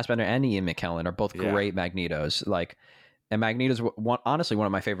Michael Fassbender and Ian McKellen are both great Magnetos. Like, and Magneto's honestly one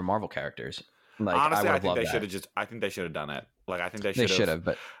of my favorite Marvel characters. Like, honestly, I think they should have done it. Like, I think they should have.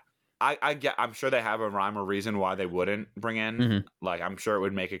 But I'm sure they have a rhyme or reason why they wouldn't bring in. Like, I'm sure it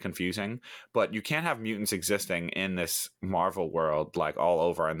would make it confusing. But you can't have mutants existing in this Marvel world, like, all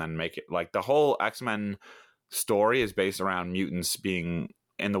over, and then make it like the whole X-Men story is based around mutants being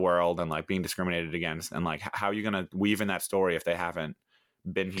in the world and like being discriminated against, and like how are you gonna weave in that story if they haven't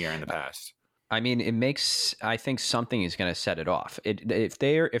been here in the past? I mean, I think something is going to set it off. If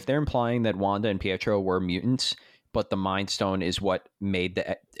they're implying that Wanda and Pietro were mutants, but the Mind Stone is what made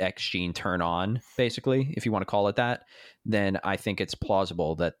the X gene turn on, basically, if you want to call it that, then I think it's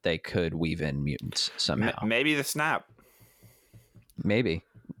plausible that they could weave in mutants somehow. Maybe the snap. Maybe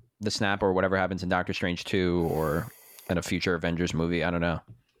the snap, or whatever happens in Doctor Strange 2 or in a future Avengers movie. I don't know.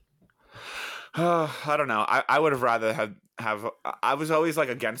 I don't know. I would have rather have. I was always like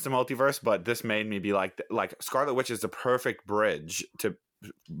against the multiverse, but this made me be like Scarlet Witch is the perfect bridge to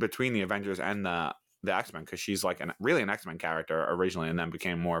between the Avengers and the X-Men, because she's like really an X-Men character originally, and then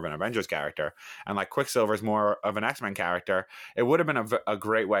became more of an Avengers character, and like Quicksilver is more of an X-Men character. It would have been a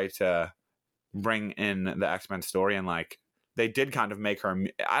great way to bring in the X-Men story, and like they did kind of make her.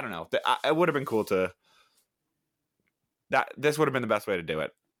 I don't know. It would have been cool to. This would have been the best way to do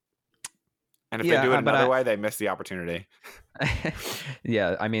it. And if they do it another way, they miss the opportunity.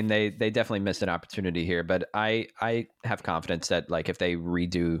 Yeah, I mean, they definitely missed an opportunity here, but I have confidence that like if they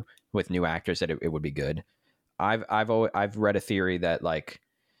redo with new actors, that it would be good. I've read a theory that like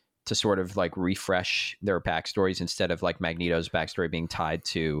to sort of like refresh their backstories, instead of like Magneto's backstory being tied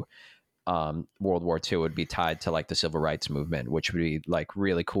to World War II, would be tied to like the civil rights movement, which would be like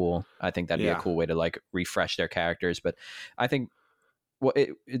really cool. I think that'd be a cool way to like refresh their characters. But I think, well,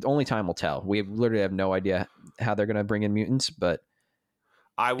 it only time will tell. We literally have no idea how they're going to bring in mutants, but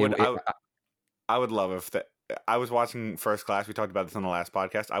I would love if I was watching First Class. We talked about this on the last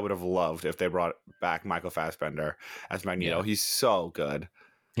podcast. I would have loved if they brought back Michael Fassbender as Magneto. Yeah. He's so good.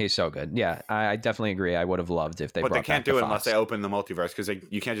 He's so good. Yeah, I definitely agree. I would have loved if they. But they can't do it unless they open the multiverse, because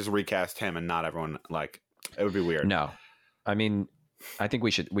you can't just recast him and not everyone. Like, it would be weird. No, I mean, I think we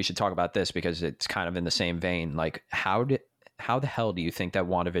should talk about this because it's kind of in the same vein. Like, how the hell do you think that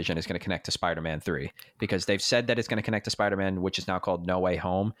WandaVision is going to connect to Spider-Man 3? Because they've said that it's going to connect to Spider-Man, which is now called No Way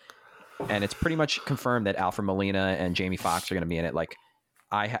Home. And it's pretty much confirmed that Alfred Molina and Jamie Foxx are going to be in it. Like,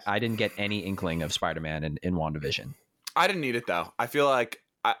 I didn't get any inkling of Spider-Man in WandaVision. I didn't need it, though. I feel like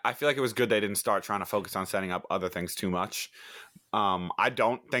it was good they didn't start trying to focus on setting up other things too much. I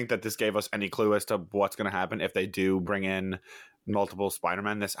don't think that this gave us any clue as to what's going to happen if they do bring in multiple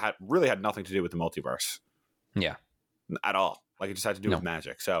Spider-Men. This really had nothing to do with the multiverse. Yeah. At all. Like, it just had to do with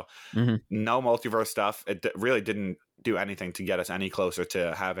magic. So no multiverse stuff. It really didn't do anything to get us any closer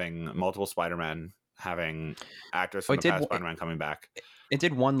to having multiple Spider-Men, having actors from the past Spider-Man coming back. It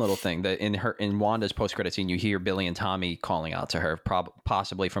did one little thing that in Wanda's post-credit scene, you hear Billy and Tommy calling out to her,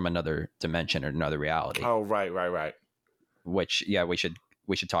 possibly from another dimension or another reality. Oh, right. Which, yeah, we should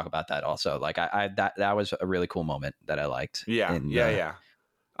talk about that also. Like, that was a really cool moment that I liked. Yeah.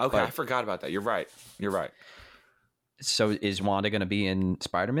 Okay, I forgot about that. You're right. So is Wanda going to be in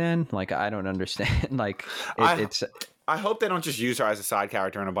Spider-Man? Like, I don't understand. Like, I hope they don't just use her as a side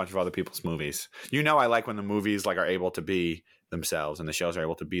character in a bunch of other people's movies. I like when the movies like are able to be themselves and the shows are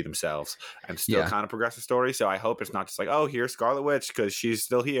able to be themselves and still kind of progress the story. So I hope it's not just like, oh, here's Scarlet Witch because she's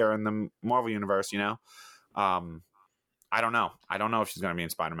still here in the Marvel universe. I don't know. I don't know if she's going to be in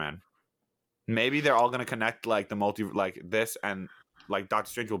Spider-Man. Maybe they're all going to connect like the like this, and like Doctor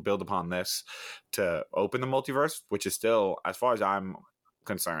Strange will build upon this to open the multiverse, which is still, as far as I'm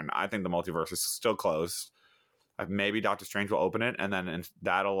concerned, I think the multiverse is still closed. Maybe Doctor Strange will open it, and then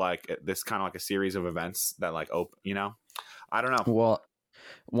that'll like this kind of like a series of events that like open. I don't know. Well,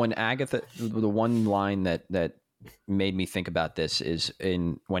 when Agatha, the one line that made me think about this is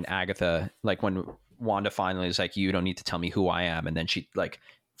when Agatha, like when Wanda finally is like, "You don't need to tell me who I am," and then she like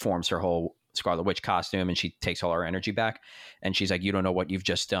forms her whole Scarlet Witch costume and she takes all her energy back, and she's like, "You don't know what you've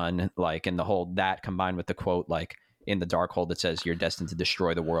just done." Like, in the whole that combined with the quote like in the Darkhold that says, "You're destined to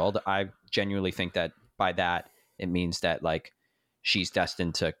destroy the world." I genuinely think that by that it means that like she's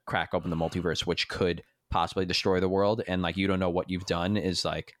destined to crack open the multiverse, which could possibly destroy the world. And like, you don't know what you've done is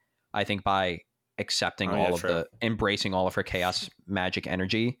like, I think by accepting embracing all of her chaos magic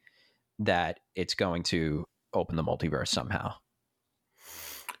energy, that it's going to open the multiverse somehow.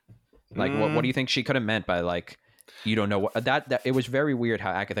 Like, what do you think she could have meant by like, you don't know what that it was very weird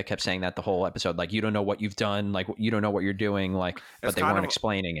how Agatha kept saying that the whole episode, like, you don't know what you've done, like, you don't know what you're doing, like, but they weren't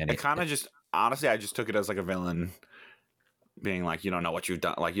explaining anything. It kind of just, honestly, I just took it as like a villain being like, you don't know what you've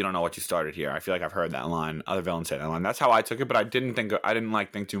done, like, you don't know what you started here. I feel like I've heard that line. Other villains say that line. That's how I took it, but I didn't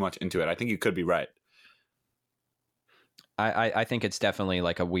think too much into it. I think you could be right. I think it's definitely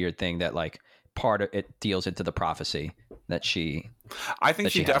like a weird thing that like part of it deals into the prophecy that she. I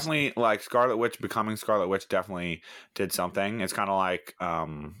think she definitely, like, Scarlet Witch becoming Scarlet Witch definitely did something. It's kind of like,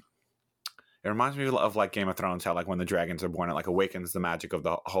 it reminds me of like Game of Thrones, how like when the dragons are born, it like awakens the magic of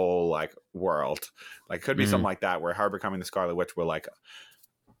the whole like world. Like, could be something like that, where her becoming the Scarlet Witch will like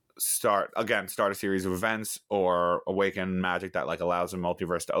start a series of events or awaken magic that like allows the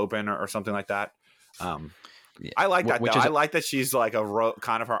multiverse to open or something like that. I like that. I like that she's like a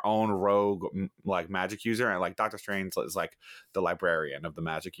kind of her own rogue like magic user, and like Doctor Strange is like the librarian of the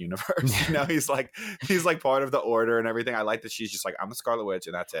magic universe. You know, he's like part of the order and everything. I like that she's just like, I'm the Scarlet Witch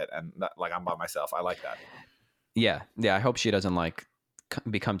and that's it, and like I'm by myself. I like that. Yeah. I hope she doesn't like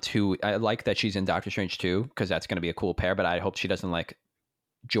become too. I like that she's in Doctor Strange too, because that's going to be a cool pair. But I hope she doesn't like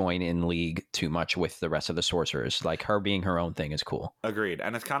join in league too much with the rest of the sorcerers. Like, her being her own thing is cool. Agreed.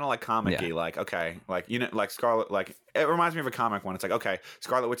 And it's kind of like comic-y, like, okay, like, you know, like Scarlet, like, it reminds me of a comic one. It's like, okay,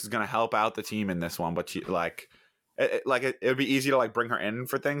 Scarlet Witch is going to help out the team in this one, but she like it would be easy to like bring her in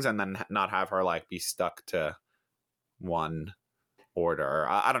for things and then not have her like be stuck to one order.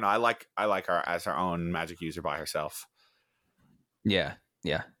 I don't know. I like her as her own magic user by herself. Yeah.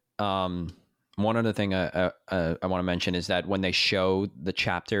 One other thing I want to mention is that when they show the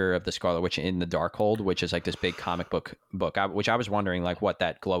chapter of the Scarlet Witch in the Darkhold, which is like this big comic book, which I was wondering like what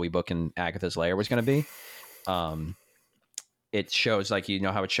that glowy book in Agatha's lair was going to be. It shows like, you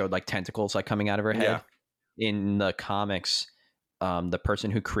know how it showed like tentacles like coming out of her head. Yeah. In the comics, the person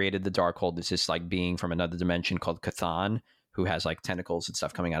who created the Darkhold is this like being from another dimension called Cthon, who has like tentacles and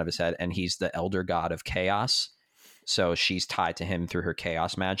stuff coming out of his head, and he's the elder god of chaos. So she's tied to him through her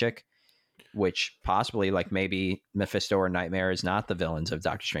chaos magic, which possibly like maybe Mephisto or Nightmare is not the villains of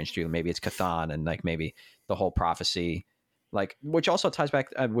Doctor Strange 2. Maybe it's Cthon, and like maybe the whole prophecy, like, which also ties back,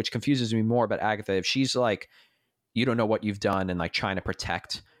 which confuses me more about Agatha. If she's like, you don't know what you've done, and like trying to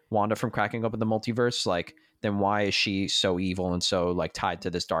protect Wanda from cracking open the multiverse, like, then why is she so evil and so like tied to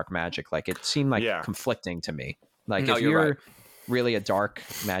this dark magic? Like, it seemed like conflicting to me. Like, no, if you're really a dark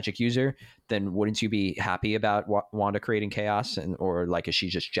magic user, then wouldn't you be happy about Wanda creating chaos? And or like, is she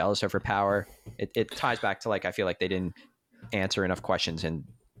just jealous of her power? It ties back to like, I feel like they didn't answer enough questions and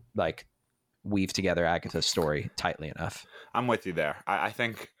like weave together Agatha's story tightly enough. I'm with you there. I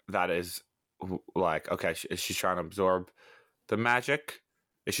think that is like, okay, is she trying to absorb the magic?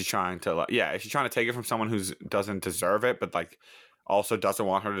 Is she trying to like, is she trying to take it from someone who doesn't deserve it, but like also doesn't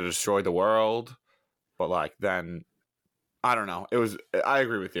want her to destroy the world? But like, then I don't know. I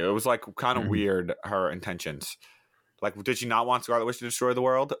agree with you. It was like kind of weird, her intentions. Like, did she not want Scarlet Witch to destroy the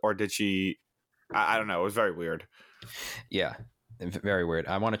world, or did she? I don't know. It was very weird. Yeah, very weird.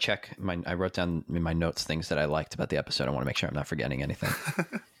 I want to check I wrote down in my notes things that I liked about the episode. I want to make sure I'm not forgetting anything.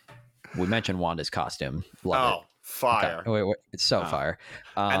 We mentioned Wanda's costume. Love it. Fire! Okay. Wait, it's so fire.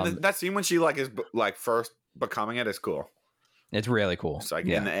 And that scene when she like is like first becoming it is cool. It's really cool. It's like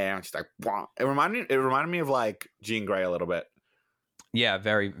in the air, and she's like, "Wah." It reminded me of like Jean Grey a little bit. Yeah,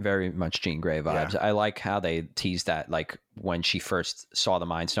 very, very much Jean Grey vibes. Yeah. I like how they teased that, like when she first saw the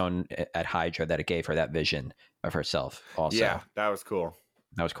Mind Stone at Hydra, that it gave her that vision of herself. Also, yeah, that was cool.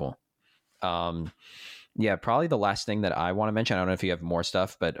 Yeah, probably the last thing that I want to mention. I don't know if you have more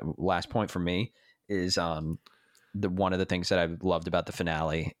stuff, but last point for me is one of the things that I loved about the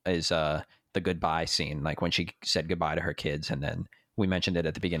finale is the goodbye scene, like when she said goodbye to her kids, and then we mentioned it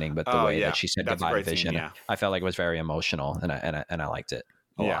at the beginning, but the way that she said goodbye to Vision, I felt like it was very emotional, and I liked it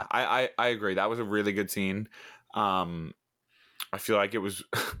a lot. I agree. That was a really good scene. I feel like it was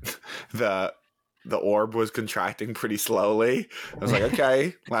the orb was contracting pretty slowly. I was like,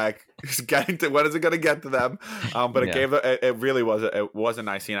 okay, like it's getting to, when is it going to get to them? But it really was a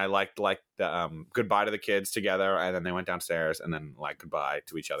nice scene. I liked the goodbye to the kids together, and then they went downstairs, and then like goodbye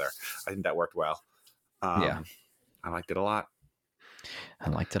to each other. I think that worked well. I liked it a lot. I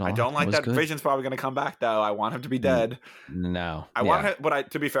liked it all. I don't like that good. Vision's probably going to come back, though. I want him to be dead. No.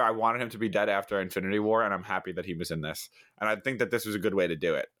 To be fair, I wanted him to be dead after Infinity War, and I'm happy that he was in this. And I think that this was a good way to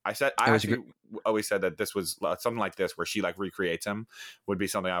do it. I always said that this was something like this, where she like recreates him, would be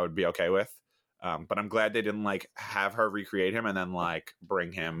something I would be okay with. But I'm glad they didn't like have her recreate him and then like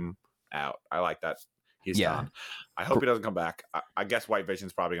bring him out. I like that. He's done. I hope he doesn't come back. I guess White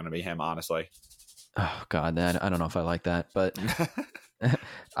Vision's probably going to be him, honestly. Oh God, I don't know if I like that, but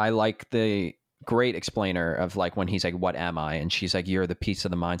I like the great explainer of like when he's like, "What am I?" and she's like, "You're the piece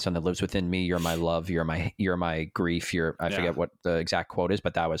of the mind son that lives within me. You're my love. You're my grief. I forget what the exact quote is,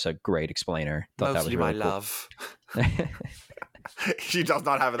 but that was a great explainer. Thought Mostly that was really my love. She does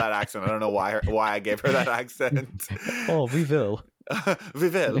not have that accent. I don't know why I gave her that accent. Oh, we will. We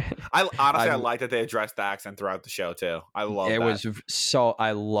will. I like that they addressed the accent throughout the show too. I love it.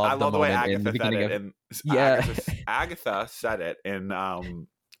 I love the way moment Agatha in the beginning said it. Agatha said it in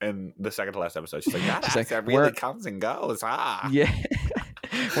the second to last episode. She's like, that accent really comes and goes. Yeah.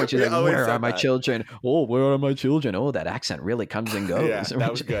 When she's like, where are my children? Oh, where are my children? Oh, that accent really comes and goes. Yeah,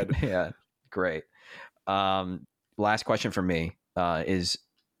 that was good. Yeah, great. Last question for me is,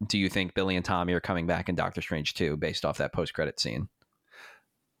 do you think Billy and Tommy are coming back in Doctor Strange 2 based off that post-credit scene?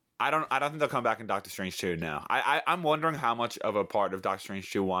 I don't think they'll come back in Doctor Strange 2 now. I'm wondering how much of a part of Doctor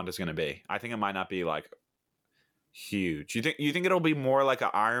Strange 2 Wanda's going to be. I think it might not be like huge. You think it'll be more like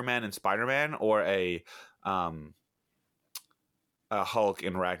a Iron Man and Spider-Man, or a Hulk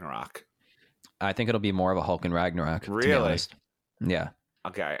in Ragnarok? I think it'll be more of a Hulk in Ragnarok. Really? To be honest. Yeah.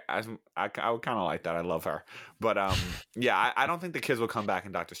 Okay, I would kind of like that. I love her, but yeah, I don't think the kids will come back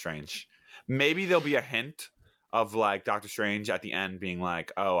in Doctor Strange. Maybe there'll be a hint of like Doctor Strange at the end being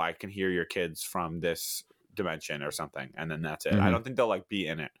like, "Oh, I can hear your kids from this dimension" or something, and then that's it. Mm-hmm. I don't think they'll like be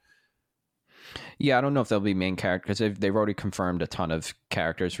in it. Yeah, I don't know if they'll be main characters because they've already confirmed a ton of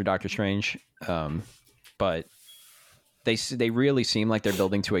characters for Doctor Strange, but they really seem like they're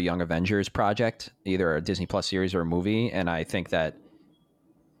building to a Young Avengers project, either a Disney Plus series or a movie, and I think that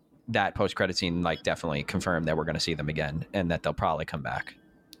post-credit scene like definitely confirmed that we're going to see them again and that they'll probably come back.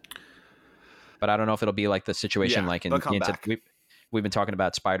 But I don't know if it'll be like the situation like we've been talking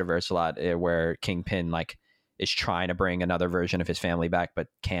about Spider-Verse a lot, where Kingpin like is trying to bring another version of his family back but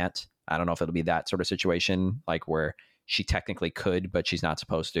can't. I don't know if it'll be that sort of situation, like where she technically could but she's not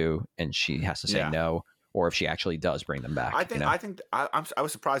supposed to, and she has to say no, or if she actually does bring them back. I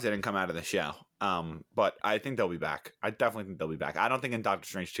was surprised they didn't come out of the show. But I think they'll be back. I definitely think they'll be back. I don't think in Doctor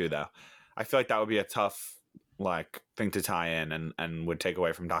Strange 2 though. I feel like that would be a tough like thing to tie in and would take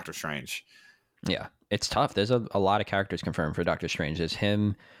away from Doctor Strange. Yeah, it's tough. There's a lot of characters confirmed for Doctor Strange. There's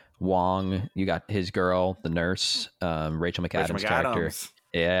him, Wong. You got his girl, the nurse, Rachel McAdams' character.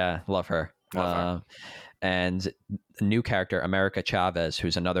 Yeah, love her. And a new character, America Chavez,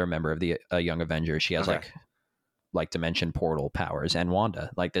 who's another member of the Young Avengers. She has like dimension portal powers, and Wanda.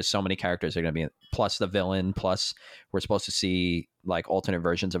 Like there's so many characters that are going to be plus the villain, plus we're supposed to see like alternate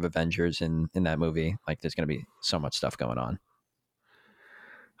versions of Avengers in that movie. Like there's going to be so much stuff going on.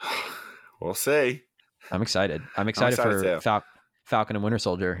 We'll see. I'm excited. I'm excited for Falcon and Winter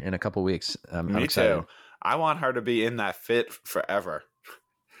Soldier in a couple weeks. I'm excited. Too. I want her to be in that fit forever.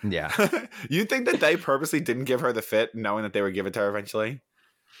 Yeah. You think that they purposely didn't give her the fit knowing that they would give it to her eventually?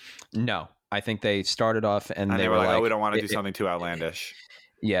 No. I think they started off and they were like, oh, we don't want to do something too outlandish.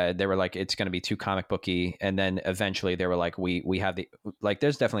 Yeah, they were like, it's going to be too comic booky. And then eventually they were like, we have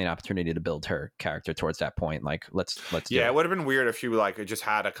there's definitely an opportunity to build her character towards that point. Like, let's do it. It would have been weird if you like just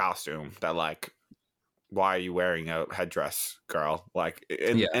had a costume that like, why are you wearing a headdress, girl? Like,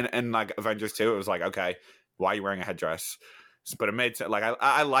 in like Avengers 2, it was like, okay, why are you wearing a headdress? But it made sense. Like,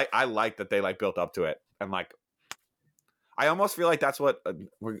 I like that they like built up to it. And like, I almost feel like that's what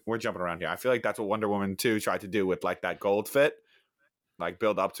we're jumping around here. I feel like that's what Wonder Woman 2 tried to do with like that gold fit, like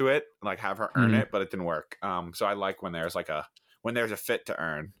build up to it, like have her earn it, but it didn't work. So I like when there's a fit to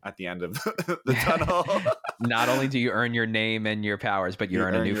earn at the end of the tunnel. Not only do you earn your name and your powers, but you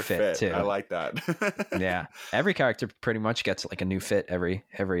earn a new fit too. I like that. Yeah, every character pretty much gets like a new fit every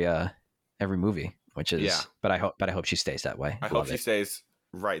movie, which is. But I hope she stays that way. I hope she stays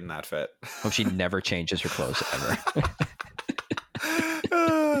right in that fit. Hope she never changes her clothes ever.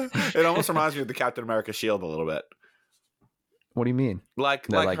 It almost reminds me of the Captain America shield a little bit. What do you mean? Like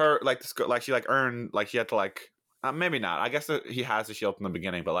she like earned, like she had to like maybe not. I guess he has the shield from the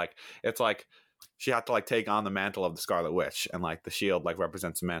beginning, but like it's like she had to like take on the mantle of the Scarlet Witch, and like the shield like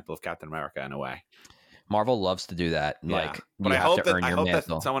represents the mantle of Captain America in a way. Marvel loves to do that. Yeah. Like, but I hope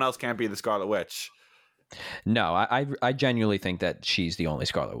that someone else can't be the Scarlet Witch. No, I genuinely think that she's the only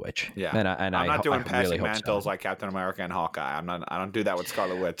Scarlet Witch. Yeah, I'm not doing passing mantles like Captain America and Hawkeye. I don't do that with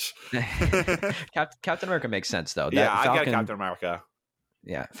Scarlet Witch. Captain America makes sense though. I get Captain America.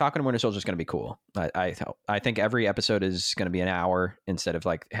 Yeah, Falcon and Winter Soldier is going to be cool. I think every episode is going to be an hour instead of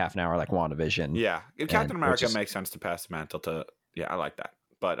like half an hour like WandaVision. Yeah, Captain America makes sense to pass the mantle to. Yeah, I like that.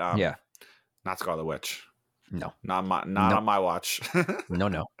 But not Scarlet Witch. No, not on my watch.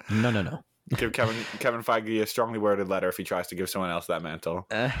 No. Give Kevin Feige a strongly worded letter if he tries to give someone else that mantle.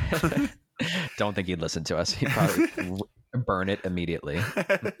 Don't think he'd listen to us. He'd probably burn it immediately.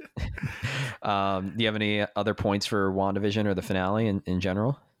 Do you have any other points for WandaVision or the finale in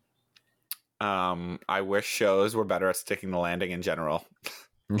general? I wish shows were better at sticking the landing in general.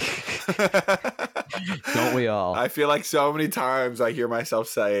 Don't we all? I feel like so many times I hear myself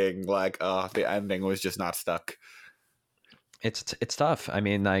saying like, "Oh, the ending was just not stuck." It's tough. I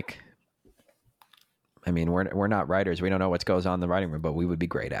mean, we're not writers. We don't know what goes on in the writing room, but we would be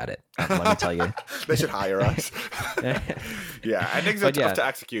great at it. Let me tell you. They should hire us. Yeah, endings are tough to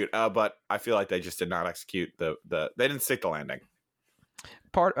execute, but I feel like they just did not execute they didn't stick the landing.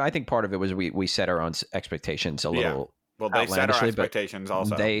 I think part of it was we set our own expectations a little. Well, they set our expectations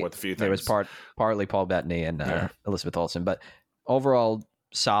also with a few things. There was partly Paul Bettany and Elizabeth Olsen, but overall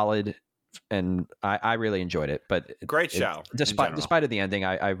solid, and I really enjoyed it. But great show. Despite of the ending,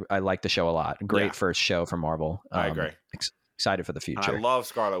 I like the show a lot. Great first show from Marvel. I agree. Excited for the future. And I love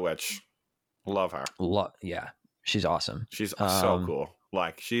Scarlet Witch. Love her. Yeah, she's awesome. She's so cool.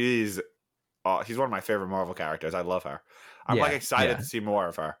 Like she's one of my favorite Marvel characters. I love her. I'm excited to see more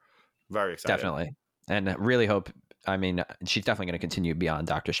of her. Very excited. Definitely, and really hope. I mean, she's definitely going to continue beyond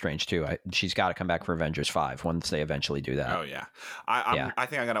Doctor Strange too. She's got to come back for Avengers 5 once they eventually do that. Oh yeah, I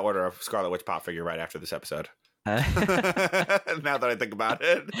think I'm going to order a Scarlet Witch pop figure right after this episode. Now that I think about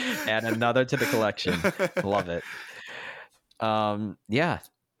it, add another to the collection. Love it. Yeah.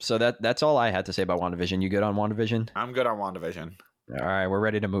 So that's all I had to say about WandaVision. You good on WandaVision? I'm good on WandaVision. All right, we're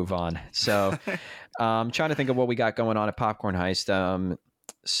ready to move on. So, I'm trying to think of what we got going on at Popcorn Heist.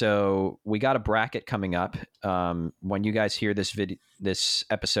 So we got a bracket coming up. When you guys hear this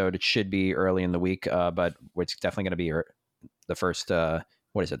episode, it should be early in the week, but it's definitely going to be the first.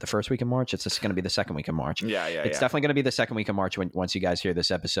 What is it? The first week of March? It's just going to be the second week of March. Yeah. It's definitely going to be the second week of March once you guys hear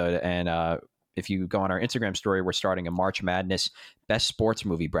this episode. And if you go on our Instagram story, we're starting a March Madness Best Sports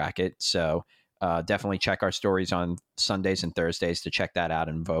Movie bracket. So definitely check our stories on Sundays and Thursdays to check that out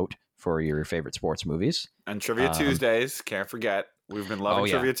and vote for your favorite sports movies. And Trivia Tuesdays, can't forget. We've been loving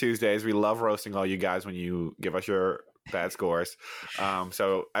Trivia Tuesdays. We love roasting all you guys when you give us your bad scores.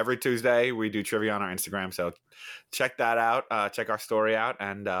 So every Tuesday we do trivia on our Instagram. So check that out. Check our story out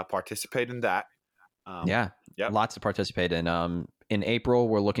and participate in that. Lots to participate in. In April,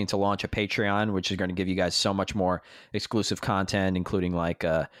 we're looking to launch a Patreon, which is going to give you guys so much more exclusive content, including we're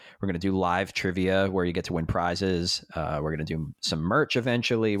going to do live trivia where you get to win prizes. We're going to do some merch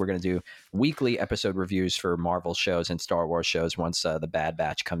eventually. We're going to do weekly episode reviews for Marvel shows and Star Wars shows once the Bad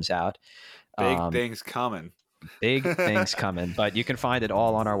Batch comes out. Big things coming. Big things coming. But you can find it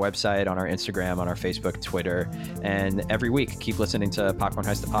all on our website, on our Instagram, on our Facebook, Twitter. And every week, keep listening to Popcorn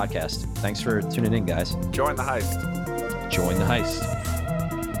Heist, the podcast. Thanks for tuning in, guys. Join the heist. Join the heist.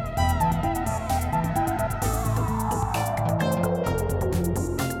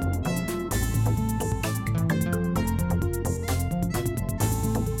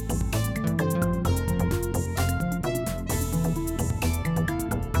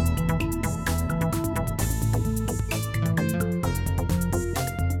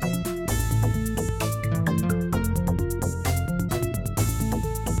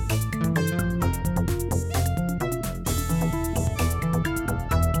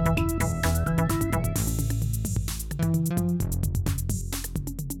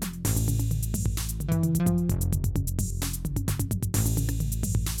 Thank you.